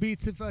move would be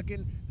to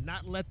fucking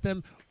not let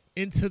them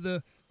into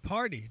the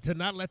party, to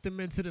not let them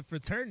into the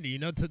fraternity,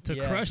 to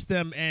crush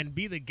them and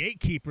be the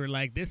gatekeeper.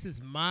 Like, this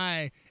is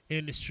my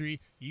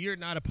industry, you're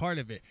not a part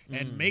of it,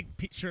 and make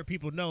sure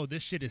people know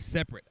this shit is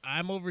separate.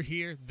 I'm over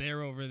here,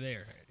 they're over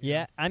there.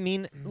 Yeah, I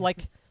mean,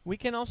 like, we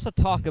can also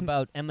talk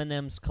about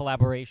Eminem's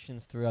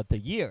collaborations throughout the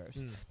years,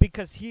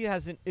 because he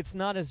hasn't, it's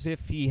not as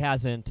if he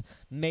hasn't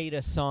made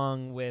a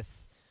song with,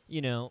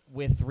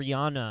 with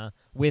Rihanna,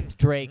 with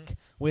Drake,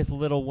 with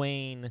Lil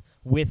Wayne,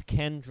 with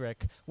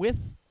Kendrick, with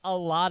a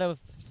lot of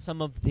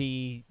some of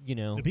the,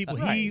 the people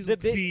he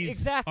sees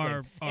exactly.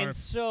 are and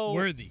so,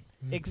 worthy.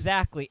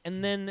 Exactly.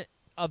 And then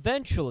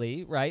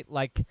eventually, right,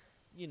 like,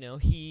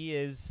 he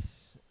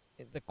is,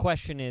 the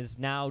question is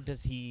now,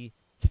 does he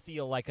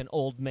feel like an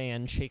old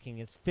man shaking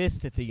his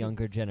fist at the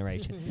younger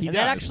generation? And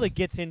that actually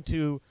gets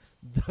into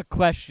the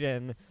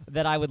question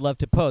that I would love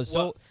to pose.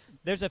 So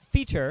there's a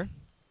feature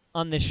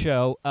on this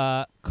show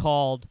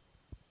called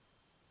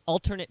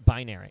Alternate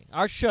Binary.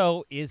 Our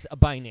show is a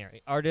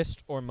binary,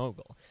 artist or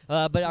mogul.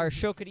 But our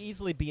show could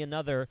easily be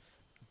another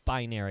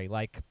binary,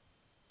 like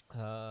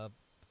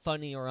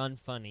funny or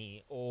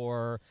unfunny,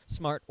 or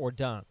smart or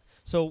dumb.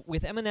 So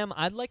with Eminem,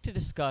 I'd like to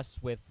discuss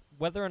with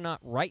whether or not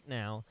right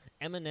now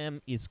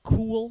Eminem is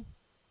cool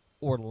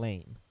or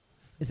lame.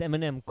 Is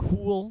Eminem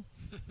cool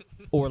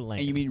or lame?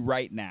 And you mean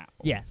right now?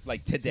 Yes.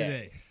 Like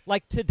today.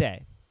 Like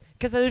today.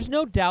 Because there's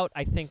no doubt,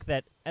 I think,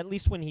 that at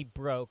least when he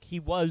broke, he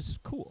was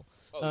cool.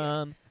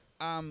 Oh,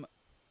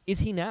 is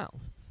he now?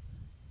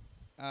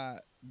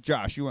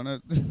 Josh, you want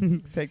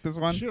to take this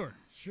one? Sure.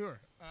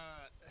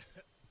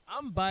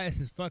 I'm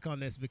biased as fuck on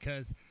this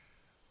because,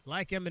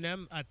 like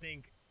Eminem, I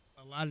think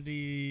a lot of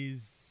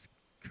these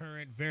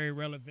current, very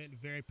relevant,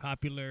 very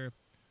popular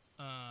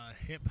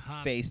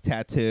hip-hop face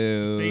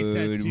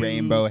tattooed,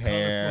 rainbow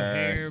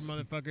hair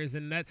motherfuckers,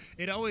 and that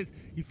it always,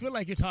 you feel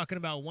like you're talking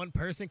about one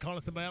person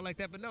calling somebody out like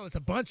that, but no, it's a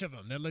bunch of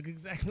them that look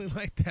exactly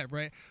like that,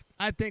 right?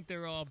 I think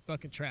they're all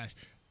fucking trash.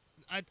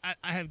 I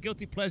have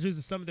guilty pleasures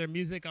of some of their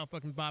music. I'll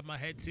fucking bob my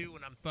head too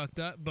when I'm fucked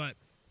up, but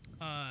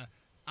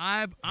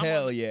I'm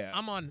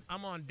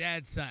on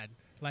Dad's side.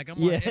 Like,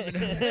 I'm on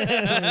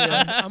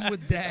Eminem. I'm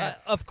with Dad.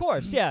 Of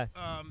course, yeah.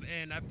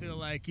 And I feel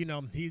like,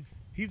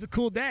 he's a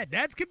cool dad.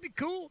 Dads can be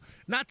cool,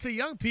 not to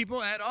young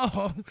people at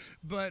all,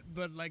 but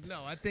like,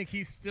 no, I think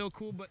he's still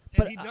cool.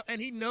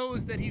 And he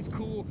knows that he's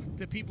cool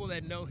to people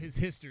that know his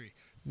history.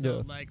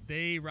 So like,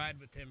 they ride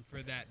with him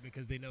for that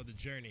because they know the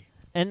journey.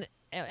 And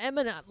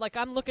Eminem, like,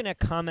 I'm looking at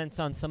comments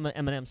on some of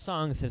Eminem's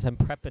songs as I'm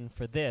prepping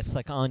for this,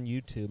 like on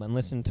YouTube. I'm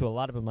listening to a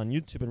lot of them on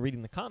YouTube and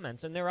reading the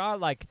comments, and there are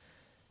like,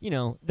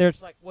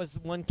 there's like was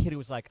one kid who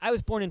was like, I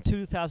was born in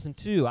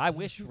 2002. I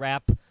wish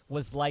rap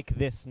was like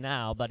this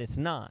now, but it's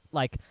not.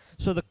 Like,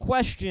 so the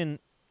question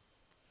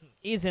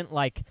isn't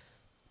like,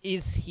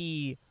 is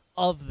he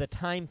of the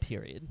time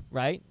period,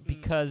 right?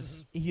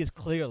 Because he is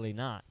clearly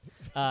not.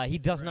 He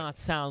does not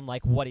sound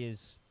like what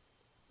is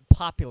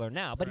popular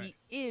now, but he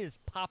is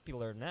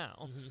popular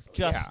now.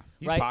 Just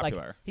he's right,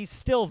 popular. like he's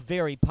still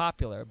very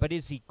popular, but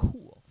is he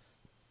cool?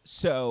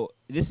 So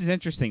this is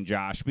interesting,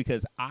 Josh,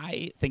 because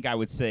I think I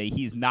would say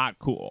he's not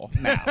cool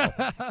now,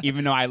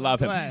 even though I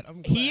love him.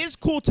 I'm glad. He is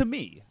cool to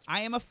me.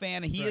 I am a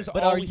fan. And he is.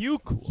 But are you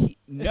cool?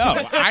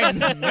 I'm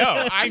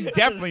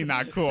definitely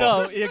not cool.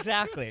 So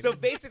exactly. So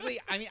basically,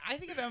 I mean, I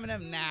think of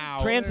Eminem now.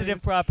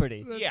 Transitive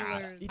property.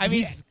 Yeah, I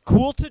mean, he's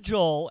cool to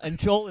Joel, and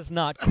Joel is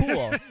not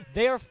cool.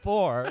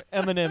 Therefore,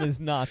 Eminem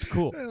is not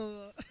cool.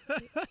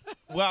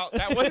 Well,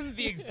 that wasn't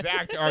the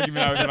exact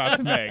argument I was about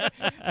to make.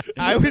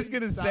 I was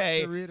going to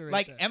say,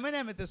 like, that.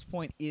 Eminem at this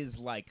point is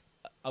like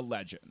a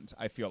legend.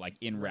 I feel like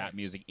in rap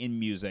music, in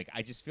music,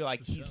 I just feel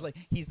like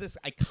he's this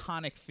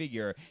iconic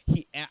figure.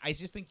 I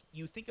just think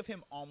you think of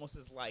him almost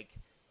as like,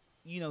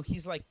 you know,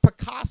 he's like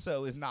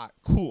Picasso is not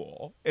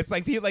cool. It's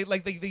like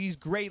he's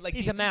great. Like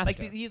he's a master.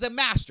 Like he's a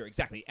master.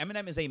 Exactly.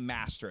 Eminem is a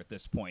master at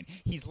this point.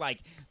 He's like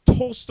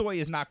Tolstoy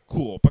is not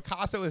cool.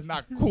 Picasso is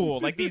not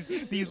cool. Like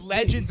these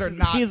legends are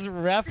not. His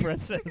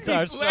references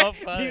are so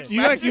funny.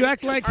 You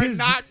act like are his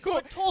not cool.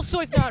 But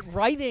Tolstoy's not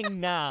writing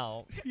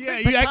now. Yeah,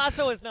 you act,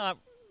 Picasso is not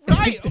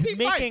Right, okay,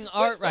 making fine.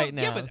 art Well, right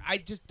now. Yeah, but I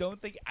just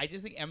think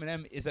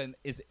Eminem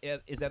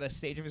is at a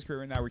stage of his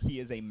career now where he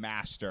is a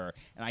master,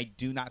 and I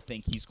do not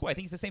think he's cool. I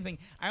think it's the same thing.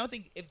 I don't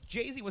think if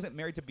Jay-Z wasn't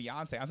married to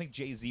Beyonce, I don't think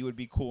Jay-Z would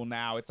be cool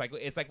now. It's like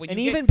when and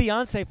you even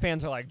Beyonce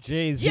fans are like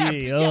Jay-Z.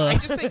 yeah. I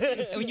just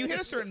think when you hit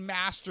a certain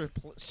master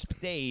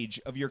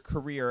stage of your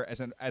career as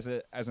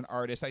an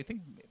artist, I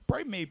think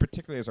probably maybe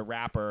particularly as a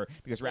rapper,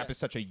 because rap is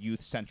such a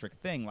youth-centric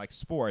thing like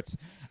sports.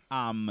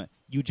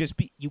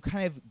 You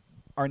kind of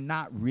are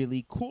not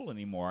really cool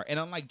anymore. And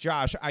unlike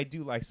Josh, I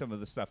do like some of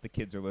the stuff the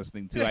kids are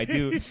listening to. I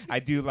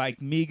do like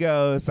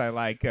Migos. I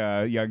like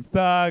Young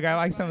Thug. I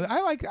like some of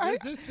I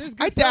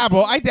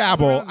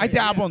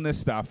dabble in this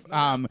stuff.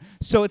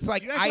 So it's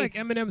like you act like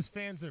Eminem's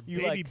fans are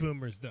baby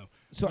boomers though.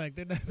 So like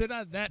they're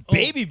not that old.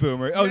 Baby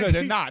boomer. Oh no,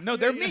 they're not. No,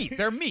 they're meat.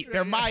 They're meat.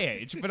 They're my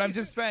age. But I'm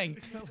just saying.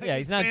 Yeah,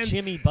 he's not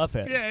Jimmy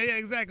Buffett. Yeah,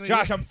 exactly.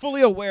 Josh, I'm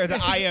fully aware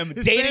that I am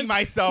dating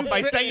myself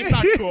by saying it's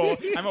not cool.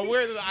 I'm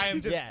aware that I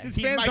am just.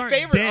 He's my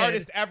favorite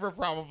artist ever,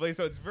 probably.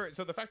 So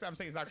so the fact that I'm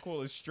saying he's not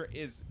cool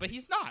is, but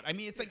he's not. I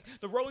mean, it's like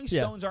the Rolling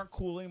Stones aren't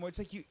cool anymore. It's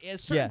like at a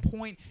certain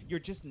point, you're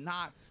just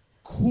not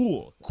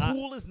cool.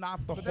 Cool is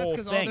not the whole thing. That's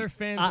because all their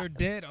fans are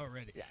dead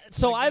already.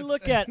 So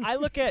like I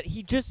look at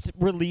he just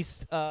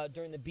released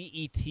during the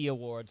BET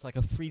Awards like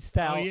a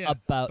freestyle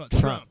about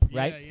Trump,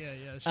 right?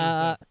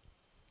 Yeah.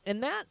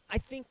 And that I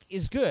think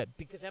is good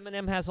because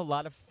Eminem has a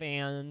lot of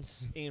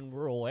fans in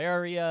rural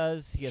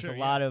areas. He has a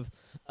lot of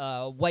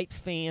white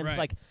fans. Right.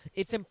 Like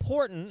it's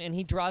important, and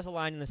he draws a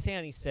line in the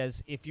sand. He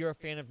says, "If you're a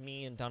fan of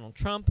me and Donald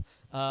Trump,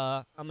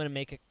 I'm going to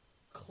make it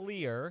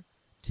clear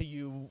to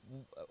you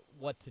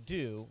what to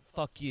do.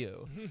 Fuck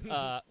you."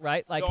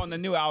 Right? Like so on the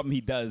new album, he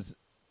does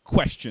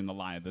question the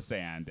line of the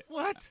sand.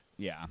 What?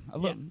 Yeah.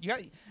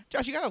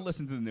 Josh, you got to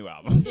listen to the new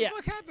album. Yeah.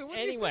 What happened? What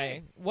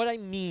Anyway, what I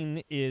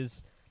mean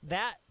is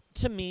that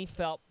to me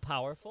felt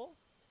powerful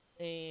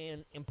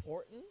and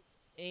important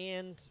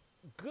and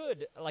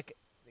good. Like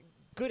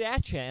good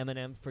at you,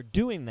 Eminem, for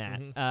doing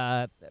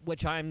that.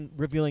 Which I'm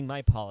revealing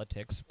my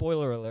politics.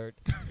 Spoiler alert: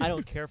 I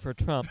don't care for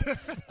Trump.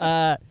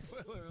 Spoiler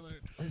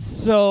alert.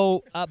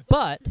 So,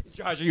 but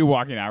Josh, are you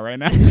walking out right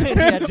now?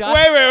 yeah, Josh,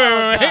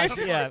 wait.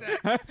 Josh,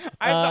 yeah.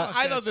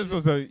 I thought this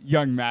was a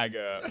young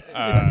MAGA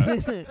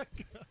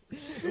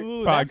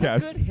Ooh, podcast.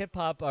 that's a good hip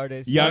hop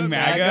artist. Young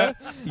MAGA.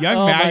 Young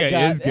Oh my MAGA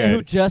God. is Who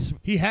good. just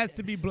He has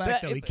to be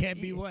black But- though. He can't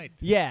be white.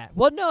 yeah.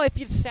 Well, no, if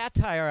it's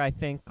satire, I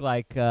think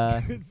like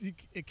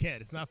It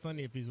can't. It's not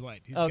funny if he's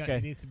white. Okay.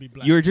 He needs to be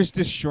black. You're just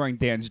destroying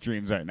Dan's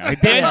dreams right now.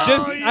 Dan Yeah.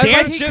 just I like,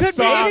 Dan he just could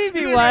saw maybe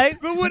be white.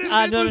 But what is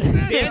No, it? no, with no.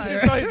 satire? Dan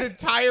just saw his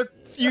entire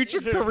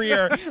future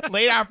career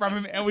laid out from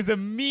him and was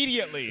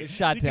immediately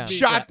shot down.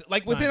 shot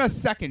like within Fine. a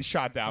second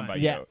shot down by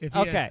Yeah. you. If he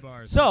Okay. has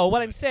bars. So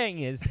what I'm saying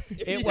is, He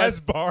it has was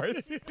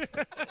bars.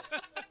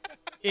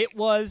 it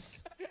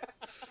was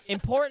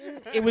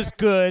important. It was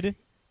good.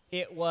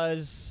 It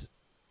was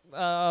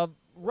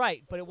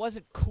right, but it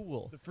wasn't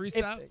cool. The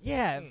freestyle?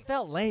 It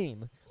felt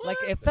lame. Like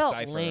it felt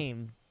Cypher.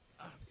 lame.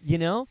 You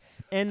know,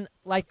 and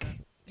like.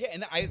 Yeah,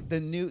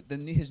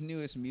 and his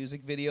newest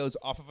music videos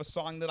off of a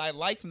song that I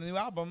like from the new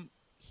album.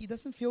 He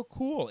doesn't feel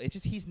cool. It's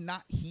just he's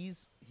not.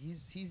 He's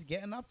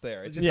getting up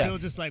there. It's Does just he still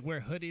just like wear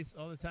hoodies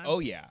all the time? oh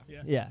yeah,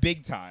 Yeah.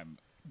 big time,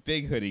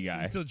 big hoodie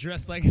guy. He's still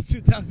dressed like it's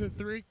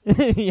 2003.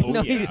 You Oh,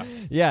 know,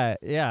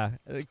 yeah.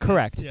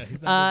 correct. Yeah,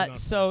 he's not moving off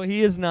So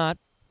he is not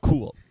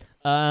cool.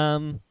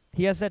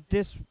 He has that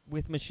diss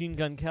with Machine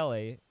Gun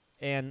Kelly,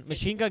 and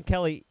Machine Gun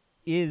Kelly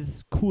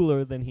is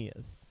cooler than he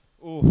is.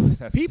 Ooh,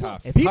 that's People-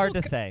 tough. It's hard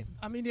to say.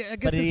 I mean, yeah, I But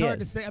guess it's he hard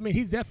to is. say. I mean,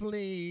 he's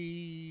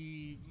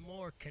definitely more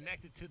more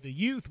connected to the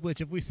youth,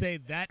 which if we say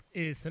that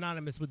is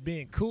synonymous with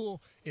being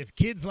cool, if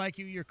kids like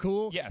you, you're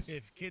cool. Yes.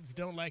 If kids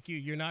don't like you,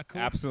 you're not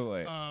cool.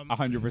 Absolutely.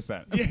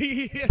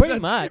 100%. Yeah, Pretty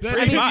much.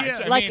 Pretty much.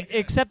 Yeah. I Like, mean,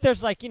 except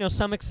there's like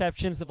some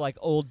exceptions of like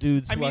old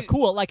dudes who are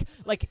cool. Like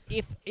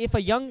if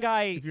a young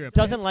guy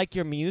doesn't like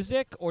your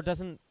music or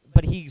doesn't,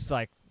 but he's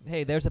like,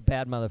 hey, there's a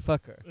bad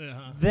motherfucker,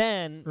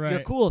 then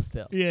you're cool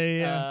still.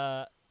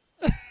 Yeah.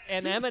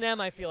 And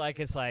Eminem, I feel like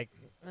it's like,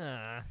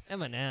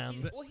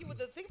 Eminem. Well,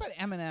 the thing about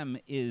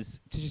Eminem is,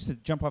 to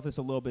jump off this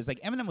a little bit, is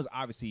like Eminem was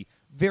obviously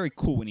very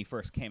cool when he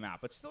first came out,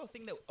 but still a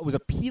thing that was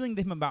appealing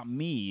to him about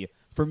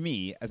for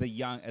me as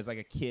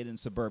a kid in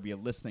suburbia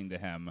listening to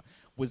him,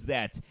 was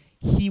that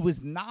he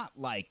was not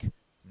like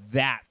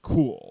that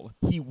cool.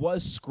 He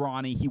was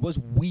scrawny. He was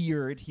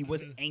weird. He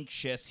was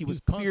anxious. He was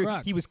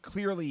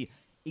clearly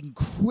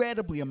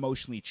incredibly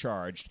emotionally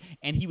charged,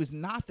 and he was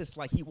not this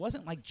like, he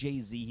wasn't like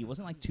Jay-Z, he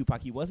wasn't like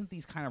Tupac, he wasn't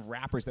these kind of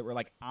rappers that were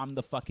like, I'm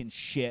the fucking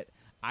shit,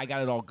 I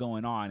got it all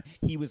going on.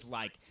 He was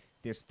like,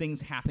 there's things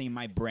happening in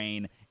my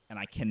brain and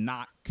I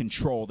cannot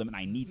control them, and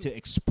I need to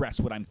express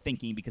what I'm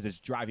thinking because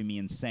it's driving me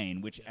insane,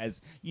 which, as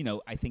you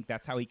know, I think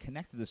that's how he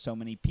connected to so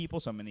many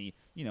people, so many,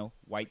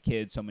 white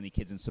kids, so many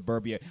kids in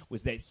suburbia,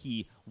 was that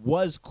he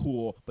was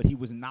cool, but he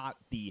was not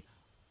the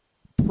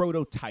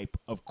prototype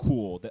of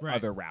cool that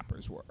other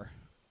rappers were.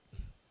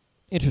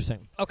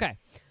 Interesting. Okay.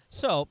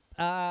 So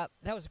that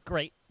was a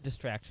great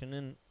distraction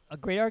and a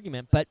great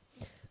argument. But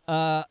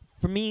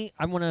for me,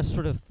 I want to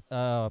sort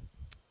of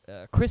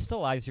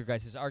crystallize your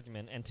guys'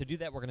 argument. And to do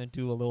that, we're going to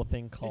do a little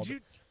thing called...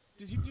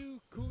 Did you do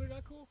cool or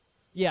not cool?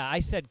 Yeah, I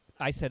said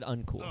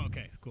uncool. Oh,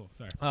 okay. Cool.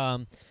 Sorry.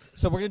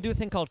 So we're going to do a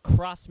thing called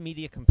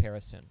cross-media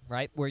comparison,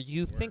 right? Where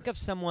you think of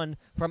someone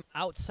from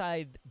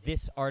outside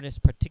this artist's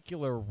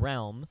particular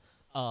realm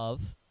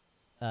of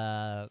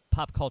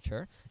pop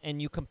culture,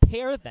 and you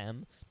compare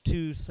them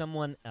to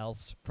someone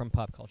else from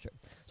pop culture.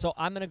 So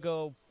I'm going to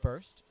go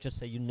first, just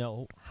so you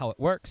know how it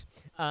works.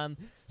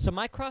 So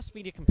my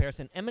cross-media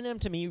comparison, Eminem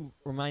to me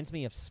reminds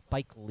me of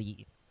Spike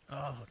Lee.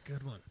 Oh,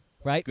 good one.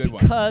 Right? Good one.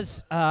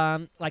 Because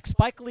like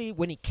Spike Lee,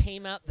 when he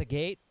came out the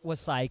gate,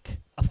 was like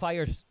a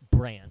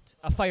firebrand,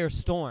 a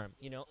firestorm,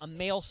 a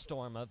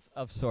maelstrom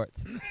of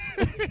sorts.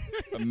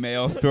 A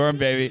maelstrom,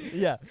 baby.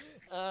 Yeah.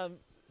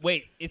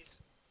 Wait,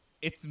 it's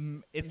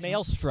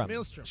Maelstrom.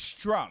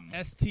 Strum.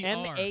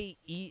 S-T-R.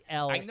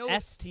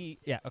 Maelst.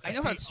 Yeah. Okay. I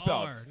know how it's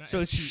spelled. So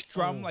it's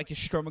strum, like you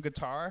strum a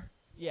guitar?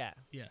 Yeah.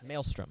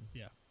 Maelstrom.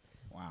 Yeah.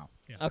 Wow.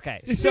 Yeah.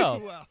 Okay. So.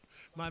 Wow.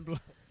 Mind blown.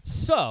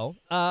 So,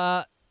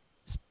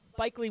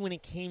 Spike Lee, when he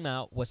came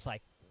out, was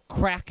like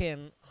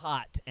cracking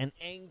hot and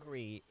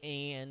angry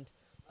and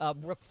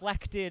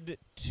reflected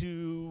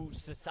to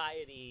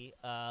society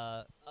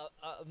a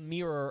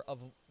mirror of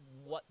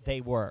what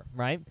they were,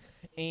 right?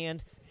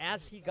 And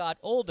as he got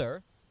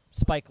older,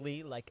 Spike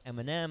Lee, like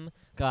Eminem,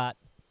 got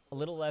a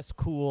little less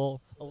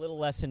cool, a little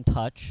less in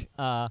touch,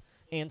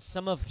 and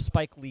some of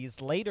Spike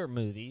Lee's later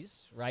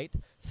movies, right,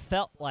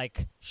 felt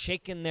like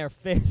shaking their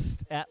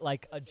fist at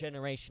like a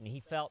generation. He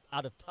felt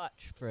out of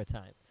touch for a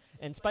time.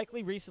 And Spike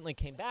Lee recently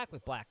came back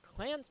with Black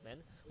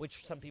Klansman,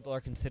 which some people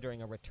are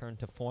considering a return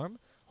to form,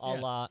 a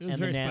la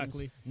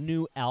Eminem's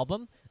new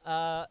album,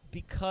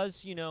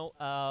 because,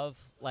 of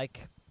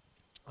like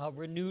a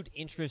renewed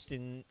interest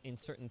in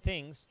certain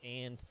things,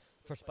 and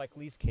for Spike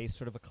Lee's case,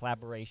 sort of a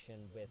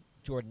collaboration with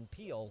Jordan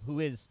Peele, who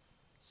is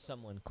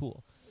someone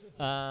cool.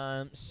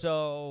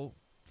 So,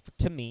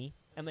 to me,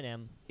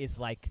 Eminem is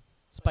like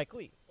Spike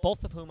Lee,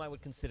 both of whom I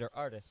would consider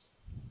artists.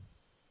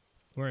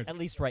 Word. At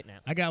least right now.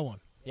 I got one.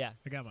 Yeah.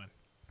 I got mine.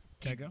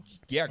 Can I go?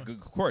 Yeah,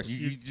 of course. Did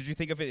you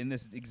think of it in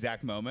this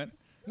exact moment?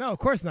 No, of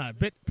course not.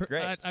 Great.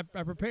 I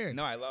prepared.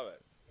 No, I love it.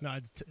 No,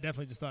 I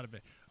definitely just thought of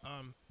it.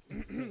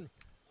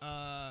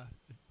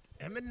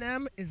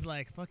 Eminem is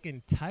like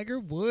fucking Tiger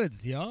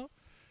Woods, y'all.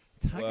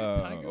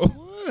 Tiger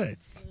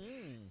Woods.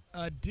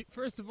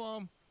 First of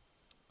all,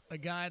 a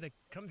guy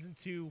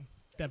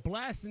that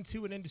blasts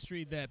into an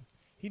industry that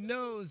he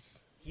knows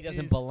he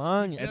doesn't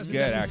belong in. That's doesn't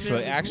good,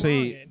 necessarily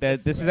actually. belong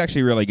in. This is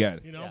actually really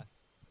good. Yeah.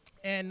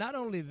 And not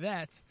only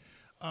that,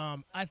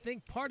 I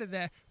think part of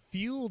that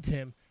fueled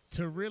him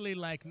to really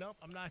like, nope,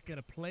 I'm not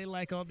going to play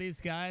like all these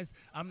guys.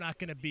 I'm not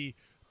going to be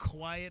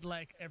quiet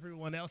like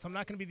everyone else. I'm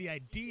not going to be the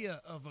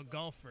idea of a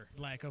golfer,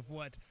 like of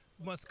what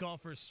most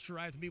golfers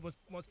strive to be.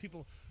 Most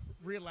people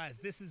realize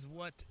this is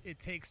what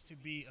it takes to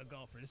be a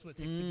golfer. This is what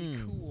it takes to be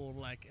cool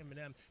like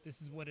Eminem. This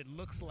is what it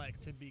looks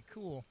like to be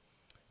cool.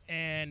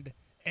 And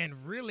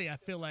really, I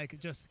feel like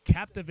it just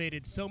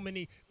captivated so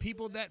many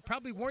people that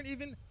probably weren't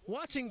even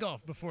watching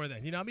golf before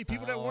then. You know what I mean?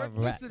 People that weren't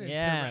listening to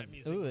rap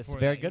music. Ooh, that's a before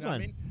very that, good you know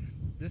one. what I mean?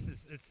 This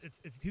is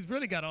it's he's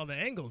really got all the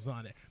angles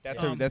on it.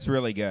 That's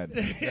really good.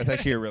 That's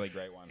actually a really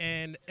great one.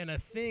 And I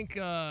think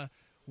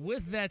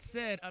with that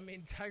said, I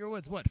mean Tiger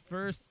Woods,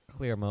 first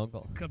Clear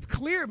mogul.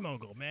 Clear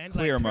mogul, man.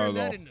 Clear like, mogul.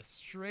 Turn that into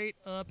straight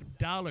up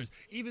dollars,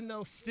 even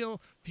though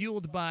still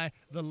fueled by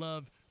the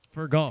love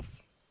for golf,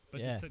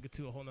 but just took it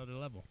to a whole nother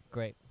level.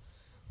 Great.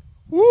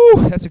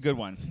 Woo, that's a good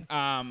one.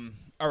 All You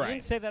right.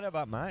 didn't say that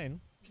about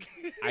mine.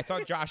 I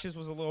thought Josh's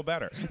was a little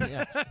better.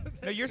 Yeah.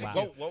 No, yours.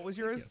 Wow. What was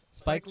yours?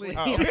 Spike Lee.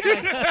 Oh.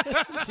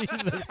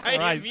 Jesus Christ.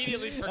 I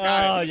immediately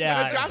forgot. Oh,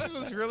 yeah. No, Josh's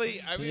was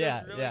really. I mean, Yeah,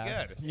 it was really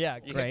yeah. good. Yeah,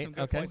 You great. hit some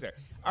good Okay. points there.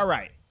 All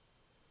right.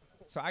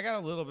 So I got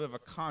a little bit of a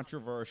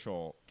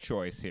controversial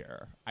choice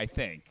here. I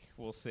think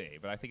we'll see,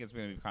 but I think it's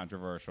going to be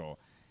controversial.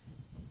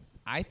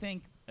 I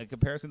think a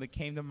comparison that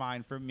came to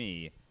mind for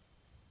me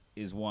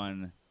is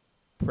one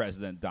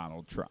President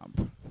Donald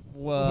Trump.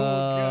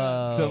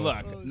 Whoa. So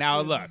look, Oh, now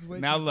shit, look, this is way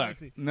now too look,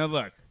 spicy. now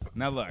look,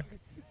 now look,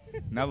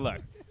 now look.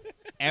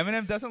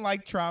 Eminem doesn't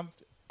like Trump.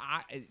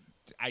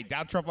 I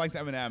doubt Trump likes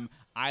Eminem.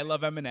 I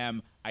love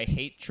Eminem. I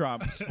hate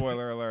Trump.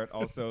 Spoiler alert.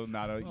 Also,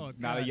 not a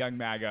God. young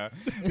MAGA.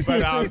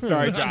 But I'm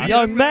sorry, Josh.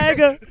 Young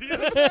MAGA.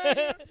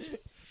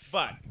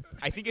 But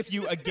I think if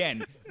you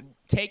again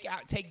take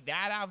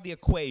that out of the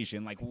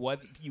equation, like what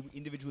you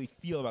individually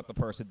feel about the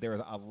person, there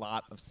is a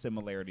lot of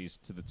similarities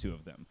to the two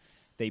of them.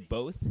 They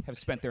both have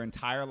spent their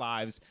entire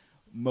lives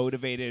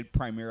motivated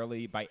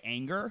primarily by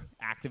anger,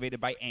 activated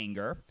by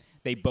anger.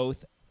 They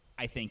both,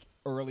 I think,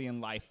 early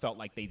in life felt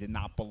like they did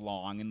not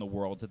belong in the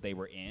worlds that they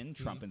were in.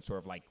 Trump in sort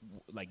of like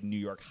New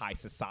York high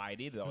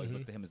society. They always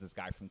looked at him as this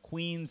guy from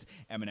Queens.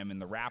 Eminem in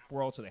the rap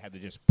world, so they had to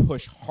just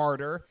push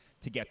harder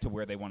to get to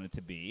where they wanted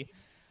to be.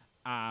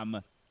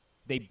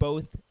 They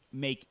both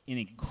make an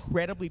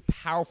incredibly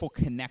powerful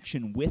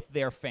connection with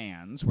their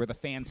fans, where the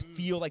fans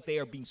feel like they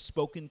are being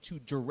spoken to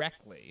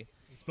directly.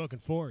 Spoken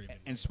for even.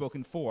 And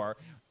spoken for.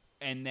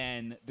 And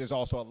then there's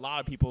also a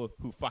lot of people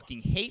who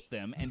fucking hate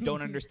them and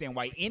don't understand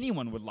why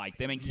anyone would like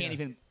them and can't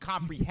even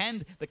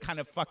comprehend the kind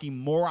of fucking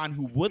moron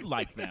who would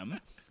like them.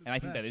 And I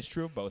think that is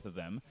true of both of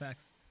them.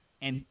 Facts.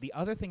 And the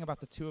other thing about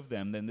the two of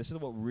them, then this is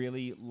what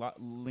really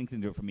linked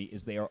into it for me,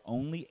 is they are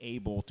only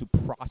able to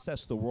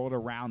process the world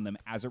around them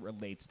as it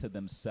relates to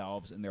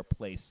themselves and their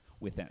place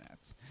within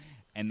it.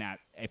 And that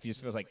it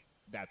just feels like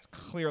that's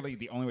clearly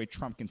the only way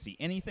Trump can see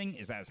anything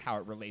is as how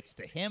it relates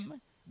to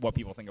him, what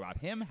people think about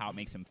him, how it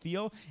makes him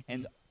feel.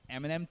 And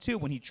Eminem, too,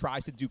 when he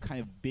tries to do kind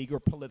of bigger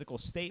political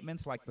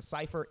statements like the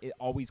Cypher, it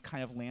always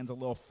kind of lands a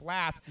little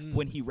flat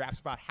when he raps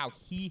about how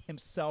he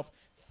himself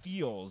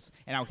feels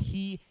and how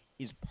he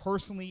is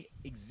personally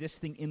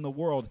existing in the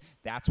world.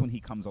 That's when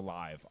he comes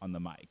alive on the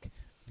mic.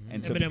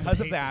 And so Eminem because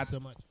would of hate that, this so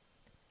much.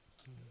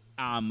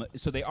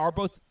 so they are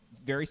both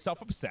very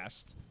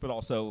self-obsessed, but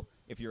also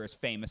if you're as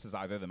famous as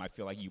either of them, I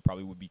feel like you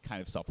probably would be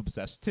kind of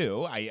self-obsessed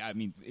too. I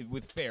mean,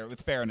 with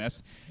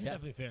fairness.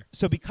 Definitely fair.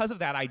 So because of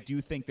that, I do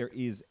think there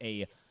is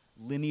a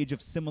lineage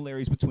of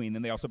similarities between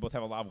them. They also both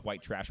have a lot of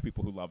white trash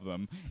people who love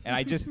them, and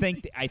I just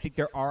think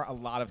there are a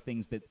lot of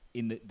things that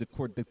in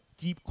the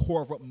deep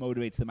core of what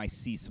motivates them, I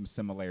see some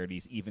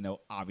similarities, even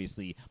though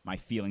obviously my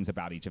feelings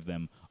about each of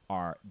them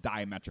are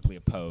diametrically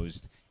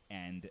opposed.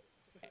 And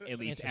at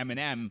least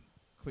Eminem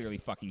clearly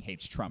fucking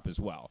hates Trump as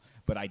well.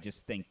 But I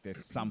just think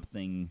there's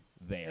something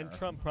there. And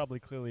Trump probably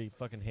clearly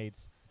fucking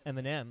hates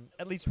Eminem,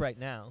 at least right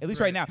now. At least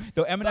right now.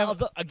 Though Eminem,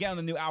 Well, again, on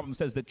the new album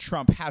says that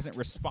Trump hasn't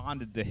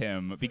responded to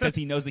him because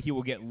he knows that he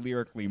will get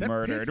lyrically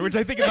murdered, which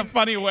I think is a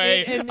funny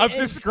way of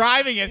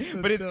describing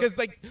it. But it's because,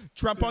 like,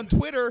 Trump on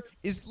Twitter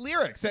is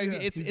lyrics.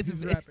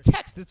 It's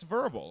text. It's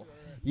verbal.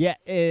 Yeah.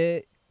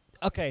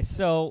 Okay,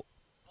 so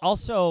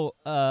also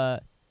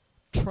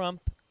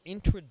Trump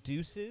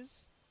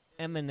introduces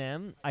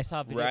Eminem. I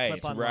saw a video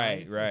clip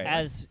online right.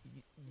 as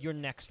your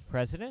next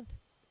president.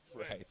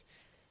 Right.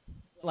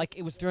 Like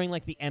it was during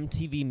like the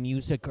MTV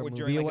Music or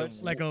Movie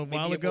Awards. Like a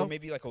while ago? Or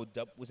maybe like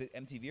was it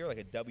MTV or like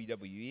a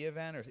WWE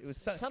event? Or it was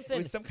Something. It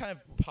was some kind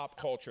of pop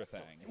culture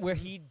thing. Where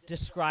he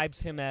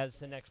describes him as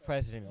the next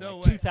president, No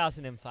like way.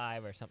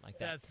 2005 or something like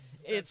that.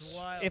 That's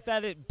wild. If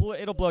that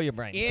it'll blow your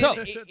brain.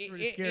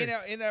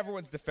 In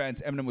everyone's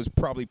defense, Eminem was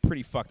probably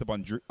pretty fucked up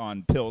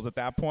on pills at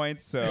that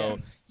point, so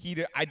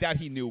I doubt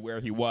he knew where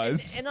he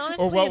was and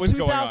honestly, or what was in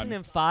going on.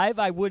 2005,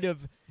 I would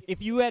have.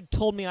 If you had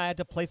told me I had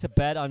to place a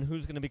bet on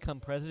who's going to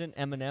become president,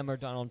 Eminem or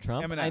Donald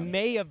Trump, Eminem. I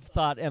may have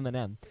thought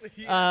Eminem.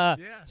 Yeah.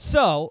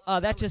 So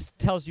that just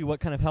tells you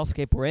what kind of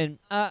hellscape we're in.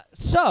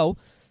 So,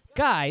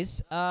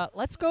 guys,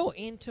 let's go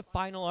into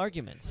final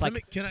arguments.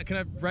 Like, Can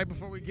I right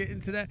before we get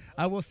into that,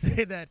 I will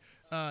say that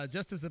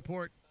just to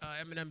support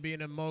Eminem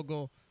being a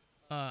mogul,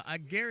 I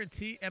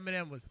guarantee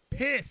Eminem was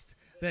pissed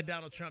that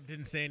Donald Trump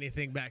didn't say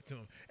anything back to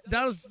him.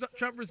 Donald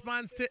Trump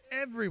responds to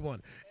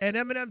everyone, and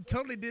Eminem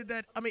totally did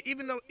that. I mean,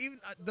 even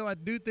though I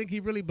do think he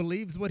really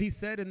believes what he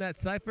said in that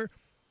cipher,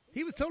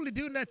 he was totally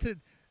doing that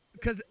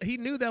because he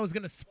knew that was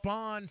going to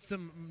spawn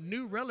some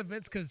new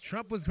relevance because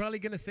Trump was probably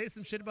going to say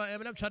some shit about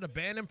Eminem, try to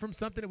ban him from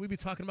something, and we'd be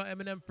talking about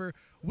Eminem for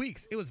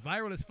weeks. It was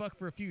viral as fuck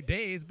for a few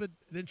days, but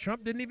then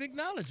Trump didn't even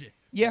acknowledge it.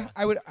 Yeah,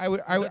 I would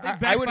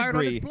backfired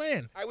on his agree.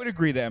 plan. I would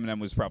agree that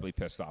Eminem was probably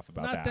pissed off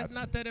about that.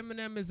 Not that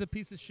Eminem is a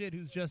piece of shit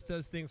who just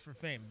does things for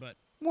fame, but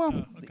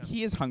Well, okay.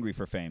 he is hungry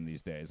for fame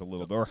these days a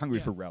little bit, or hungry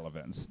for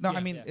relevance. No, Yeah.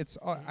 I mean it's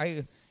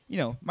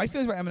my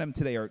feelings about Eminem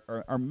today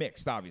are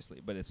mixed,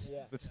 obviously, but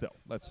still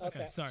let's.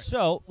 okay. Sorry.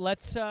 so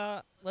let's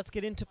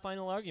get into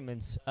final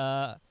arguments.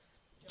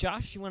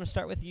 Josh, you want to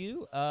start with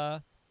you?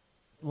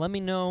 Let me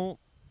know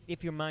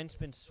if your mind's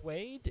been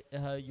swayed,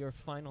 your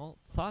final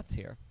thoughts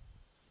here.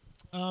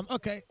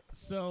 Okay,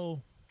 so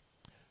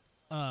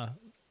let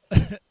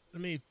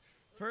me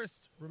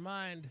first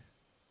remind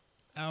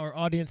our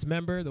audience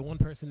member, the one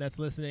person that's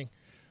listening,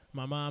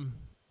 my mom,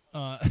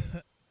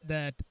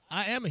 that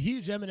I am a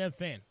huge Eminem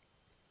fan.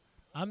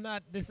 I'm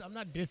not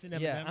dissing Eminem.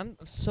 Yeah, I'm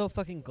so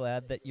fucking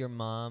glad that your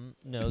mom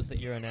knows that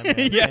you're an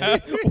Eminem Yeah.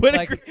 fan. What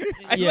Like,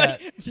 yeah.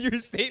 Your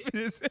statement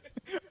is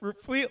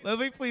let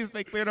me please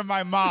make clear to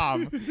my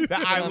mom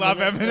that I love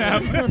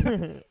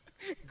Eminem.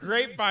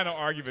 Great final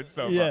argument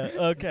so far. Yeah.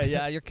 Okay.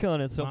 Yeah, you're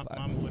killing it so far.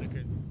 Mama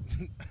Whitaker,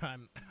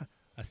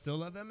 I still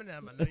love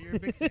Eminem. I know you're a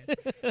big fan.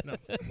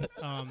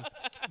 No,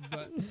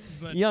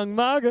 but Young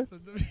Maga.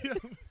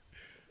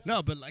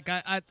 no, but like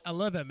I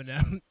love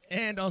Eminem,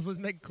 and also let's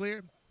make it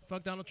clear,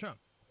 fuck Donald Trump,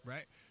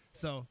 right?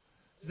 So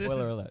this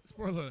Spoiler is alert.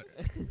 spoiler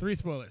alert. 3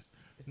 spoilers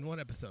in one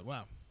episode.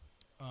 Wow.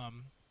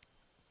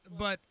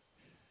 But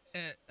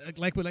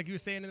like you were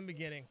saying in the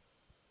beginning,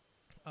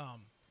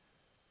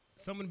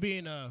 someone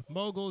being a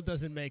mogul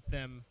doesn't make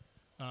them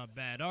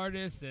bad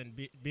artists, and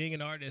being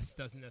an artist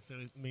doesn't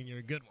necessarily mean you're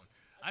a good one.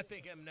 I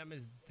think Eminem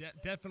is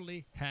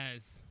definitely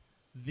has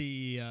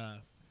the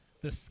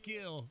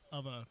skill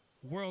of a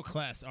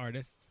world-class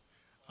artist.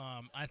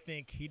 I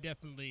think he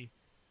definitely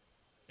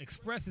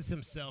expresses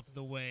himself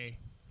the way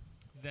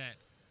that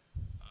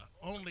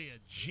only a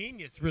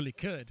genius really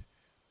could,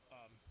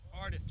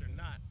 artist or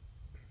not,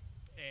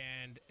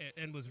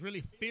 and was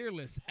really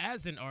fearless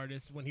as an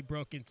artist when he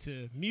broke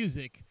into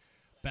music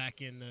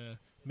back in the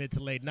mid to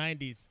late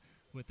 90s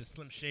with the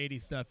Slim Shady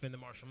stuff and the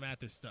Marshall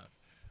Mathers stuff.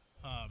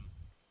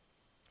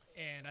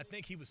 And I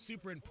think he was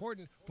super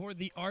important for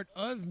the art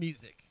of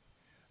music,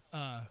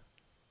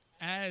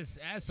 as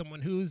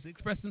someone who's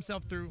expressed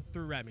himself through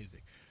rap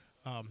music.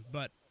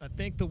 But I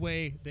think the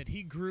way that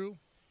he grew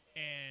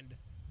and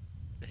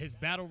his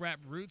battle rap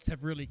roots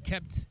have really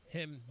kept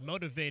him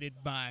motivated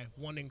by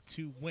wanting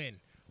to win,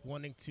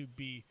 wanting to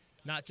be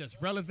not just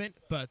relevant,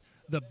 but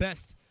the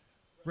best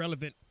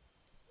relevant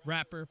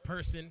rapper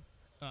person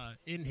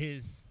in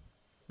his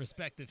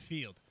respective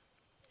field.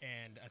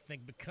 And I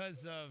think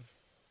because of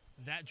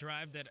that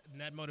drive,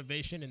 that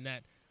motivation, and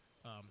that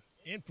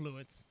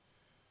influence,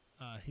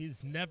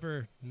 he's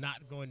never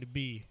not going to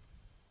be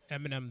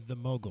Eminem the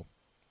mogul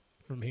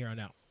from here on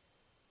out.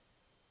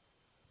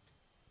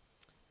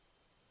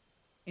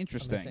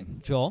 Interesting.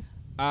 Amazing. Joel?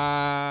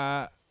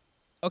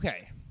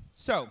 Okay.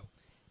 So,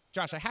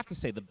 Josh, I have to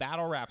say the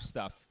battle rap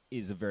stuff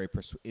is a very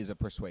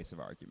persuasive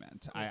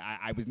argument.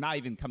 I was not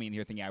even coming in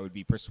here thinking I would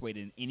be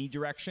persuaded in any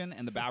direction,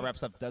 and the battle rap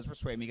stuff does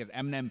persuade me because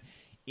Eminem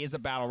is a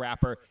battle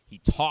rapper. He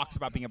talks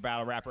about being a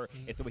battle rapper.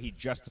 It's the way he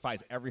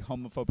justifies every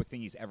homophobic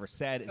thing he's ever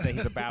said, is that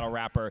he's a battle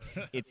rapper.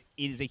 It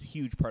is a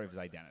huge part of his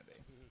identity.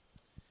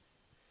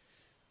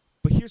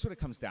 But here's what it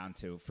comes down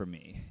to for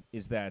me,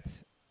 is that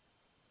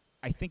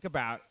I think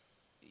about,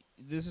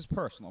 this is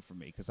personal for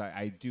me because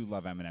I do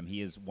love Eminem.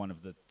 He is one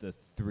of the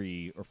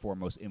 3 or 4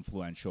 most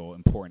influential,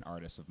 important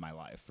artists of my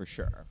life, for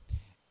sure.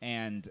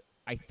 And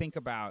I think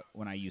about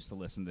when I used to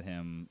listen to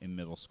him in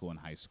middle school and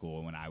high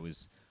school, when I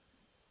was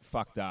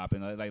fucked up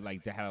and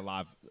like they had a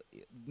lot of,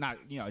 not,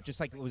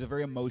 just like it was a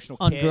very emotional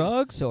On kid.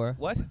 drugs or?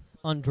 What?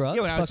 On drugs?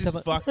 Yeah, when I was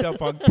just fucked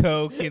up on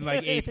coke in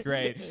like 8th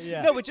grade.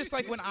 Yeah. No, but just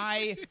like when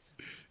I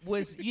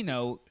was,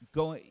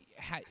 going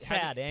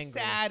Sad,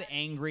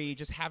 angry,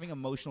 just having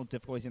emotional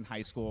difficulties in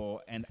high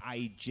school, and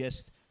I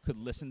just could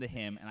listen to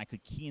him and I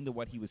could key into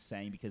what he was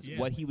saying because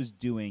what he was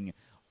doing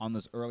on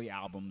those early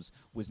albums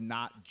was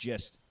not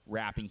just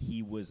rapping.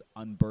 He was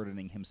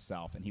unburdening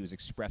himself and he was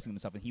expressing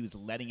himself and he was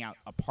letting out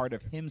a part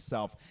of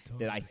himself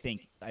that I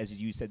think, as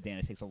you said, Dan,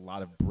 it takes a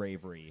lot of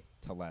bravery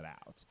to let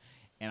out.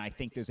 And I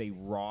think there's a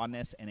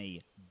rawness and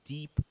a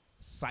deep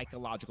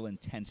psychological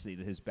intensity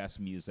to his best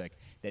music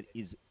that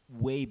is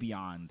way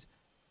beyond,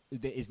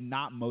 that is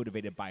not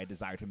motivated by a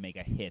desire to make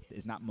a hit,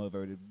 is not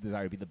motivated by a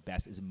desire to be the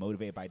best, is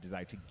motivated by a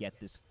desire to get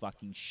this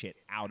fucking shit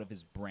out of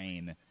his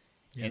brain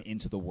and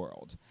into the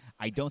world.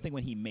 I don't think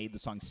when he made the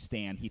song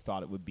Stand, he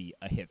thought it would be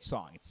a hit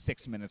song. It's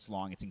 6 minutes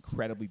long. It's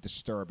incredibly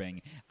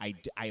disturbing. I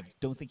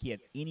don't think he had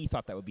any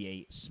thought that would be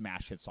a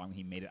smash hit song when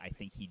he made it. I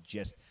think he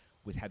just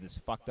had this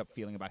fucked up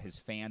feeling about his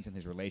fans and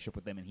his relationship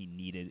with them, and he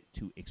needed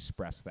to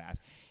express that.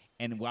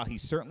 And while he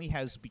certainly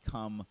has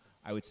become,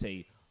 I would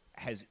say,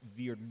 has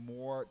veered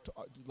more,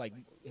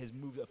 has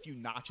moved a few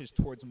notches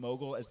towards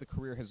mogul as the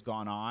career has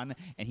gone on,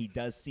 and he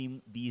does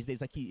seem these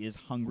days like he is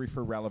hungry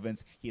for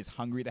relevance. He is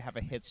hungry to have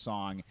a hit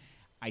song.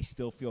 I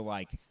still feel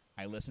like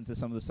I listen to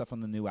some of the stuff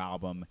on the new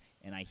album,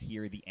 and I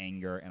hear the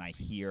anger, and I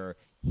hear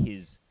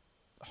his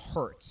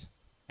hurt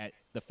at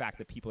the fact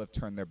that people have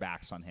turned their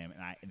backs on him,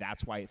 and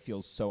that's why it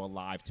feels so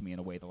alive to me in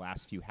a way the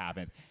last few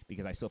haven't,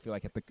 because I still feel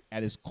like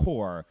at his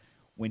core,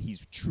 when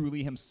he's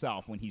truly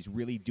himself, when he's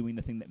really doing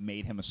the thing that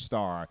made him a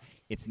star,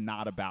 it's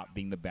not about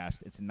being the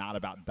best. It's not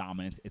about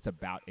dominance. It's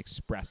about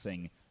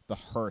expressing the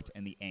hurt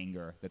and the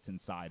anger that's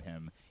inside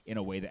him in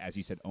a way that, as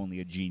you said,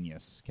 only a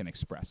genius can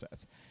express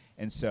it.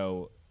 And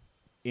so,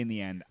 in the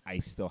end, I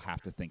still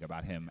have to think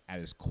about him at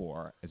his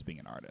core as being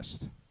an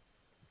artist.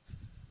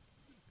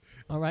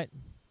 All right.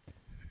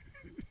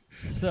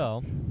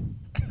 So,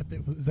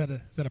 is that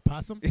a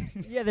possum?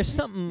 yeah, there's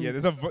something. Yeah,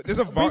 there's a I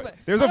don't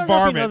varmint.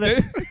 know if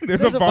you know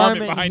There's a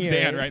varmint behind here.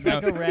 Dan it's right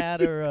like now. a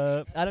rat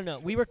or I don't know.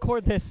 We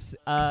record this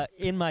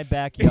in my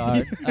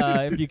backyard.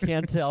 If you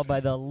can't tell by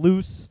the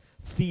loose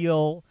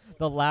feel,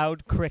 the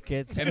loud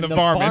crickets, And the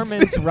varmints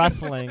varmints.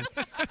 rustling.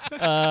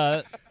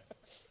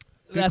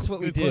 That's what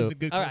we do.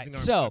 Good All closing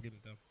right, so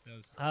argument, though.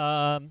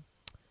 That was-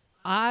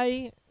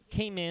 I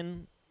came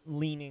in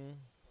leaning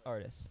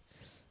artist,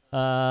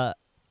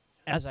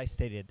 as I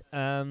stated.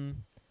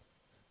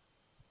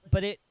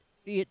 But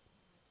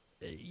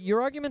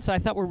your arguments I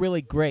thought were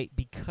really great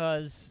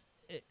because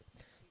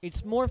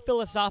it's more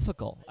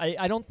philosophical.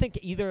 I don't think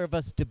either of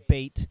us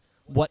debate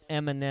what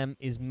Eminem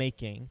is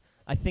making.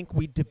 I think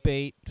we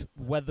debate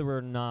whether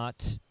or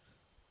not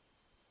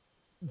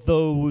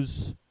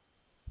those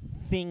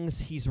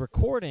things he's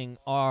recording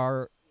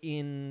are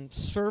in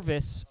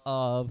service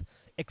of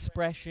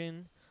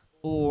expression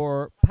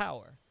or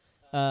power.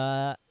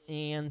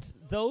 And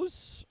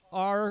those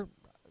are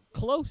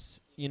close,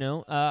 you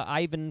know.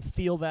 I even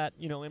feel that,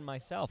 you know, in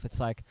myself. It's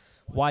like,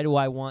 why do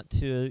I want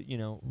to, you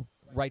know,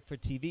 write for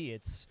TV?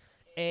 It's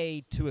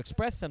to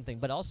express something,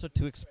 but also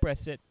to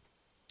express it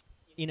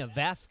in a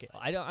vast scale.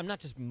 I'm not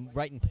just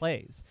writing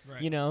plays,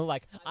 Right. you know.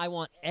 Like, I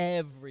want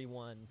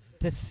everyone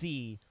to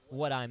see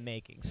what I'm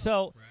making.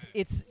 So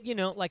it's, you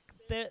know, like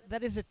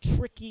that is a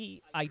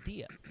tricky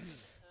idea.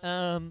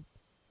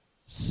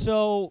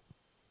 So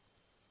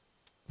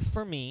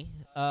for me,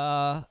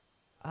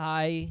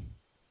 I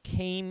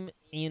came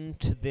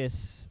into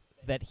this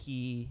that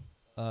he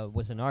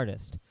was an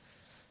artist,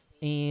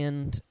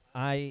 and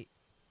I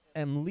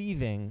am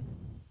leaving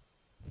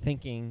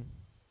thinking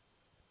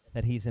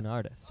that he's an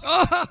artist.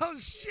 Oh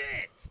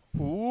shit!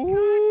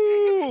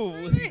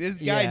 Ooh, this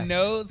guy Yeah.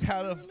 knows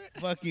how to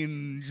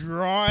fucking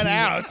draw it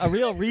out. A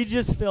real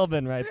Regis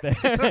Philbin right there.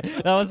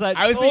 That was like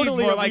I was thinking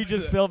totally more a like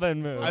Regis the- Philbin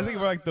move. I was thinking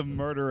more like the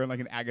murder in like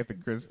an Agatha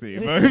Christie.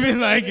 But I mean,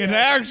 like, and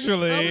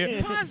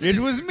actually, it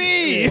was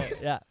me.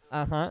 Yeah.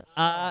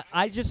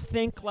 I just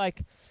think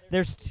like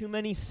there's too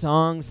many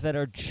songs that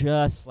are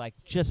just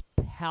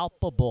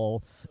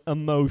palpable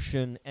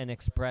emotion and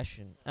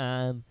expression.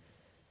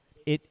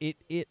 He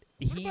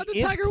What about the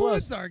is Tiger close.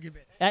 Woods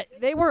argument?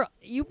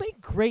 You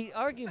make great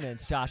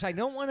arguments, Josh. I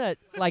don't want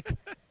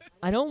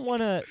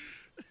to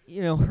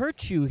you know,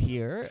 hurt you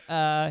here.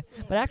 But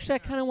actually, I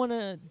kind of want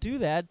to do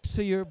that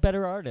so you're a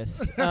better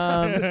artist.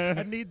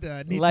 I need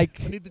that. I need like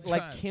the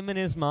like drive. him and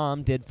his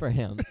mom did for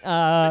him.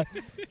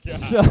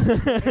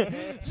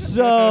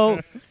 So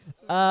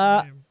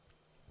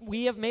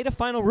we have made a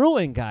final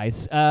ruling,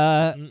 guys.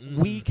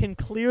 We can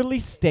clearly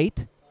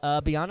state,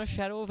 beyond a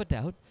shadow of a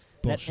doubt,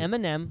 Bullshit.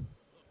 that Eminem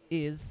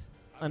is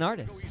an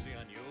artist.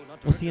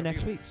 We'll see you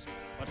next week.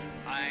 But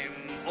I'm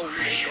only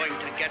going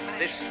to get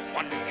this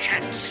one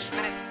chance.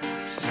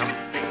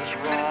 Something's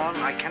wrong.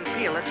 I can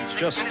feel it. It's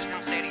just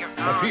a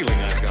feeling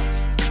I've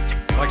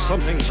got. Like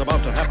something's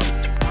about to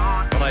happen,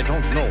 but I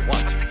don't know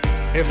what.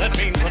 If that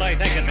means what I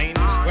think it means,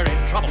 we're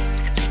in trouble.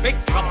 Big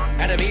trouble.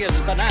 Enemy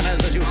is bananas,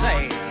 as you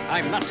say.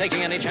 I'm not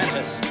taking any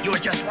chances. You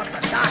just want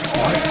the start.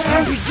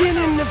 I'm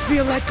beginning to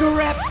feel like a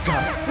rap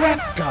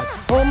god.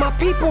 All my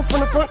people from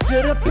the front to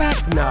the back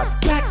nod.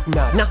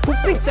 Now who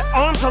thinks their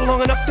arms are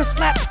long enough to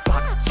slap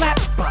box?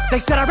 They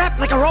said I rap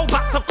like a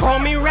robot, so call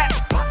me rap.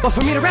 But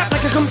for me to rap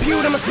like a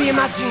computer must be in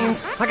my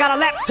genes. I got a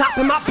laptop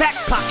in my back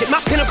pocket, my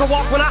pinnacle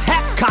walk when I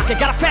hat cock it.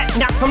 Got a fat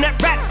knock from that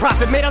rat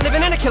profit, made a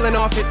living and a killing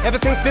off it. Ever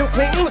since Bill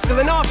Clinton was still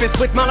in office,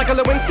 with Monica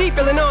Lewinsky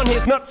filling on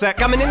his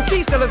nutsack. I'm an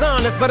MC, still as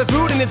honest, but as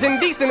rude and as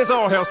indecent as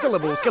all hell.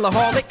 Syllables,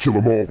 killaholic. Kill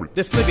 'em all.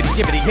 This libbity,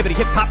 gibbity, hibbity,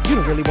 hip hop. You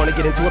don't really want to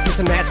get into a piss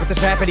and match with this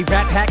rappity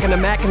rap pack and a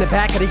mac in the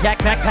back of the yak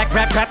backpack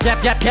rap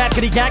yap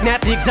yappity yak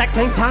nap. The exact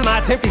same time I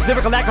attempt these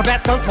lyrical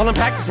acrobat stunts while I'm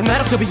practicing that,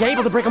 I'll still be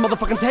able to break a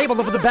motherfucking table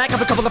over the back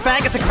of a couple of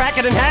faggots and crack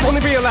it in half.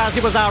 Only realized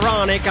it was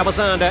ironic. I was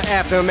under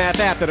aftermath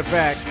after the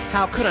fact.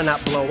 How could I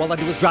not blow? All I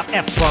do is drop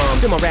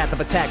F-bombs. In my wrath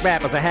of attack,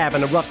 rappers are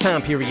having a rough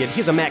time period.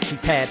 Here's a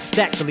maxi pad. It's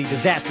actually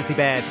disastrously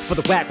bad for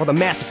the whack while the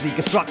masterfully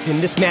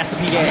constructing this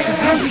masterpiece.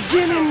 Cause I'm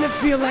beginning to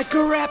feel like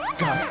a rap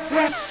god.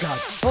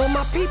 All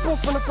my people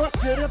from the front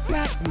to the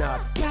back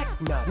nod.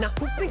 Now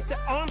who thinks their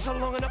arms are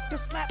long enough to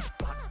slap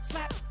box?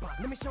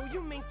 Let me show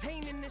you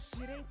maintaining this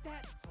shit ain't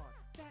that hard.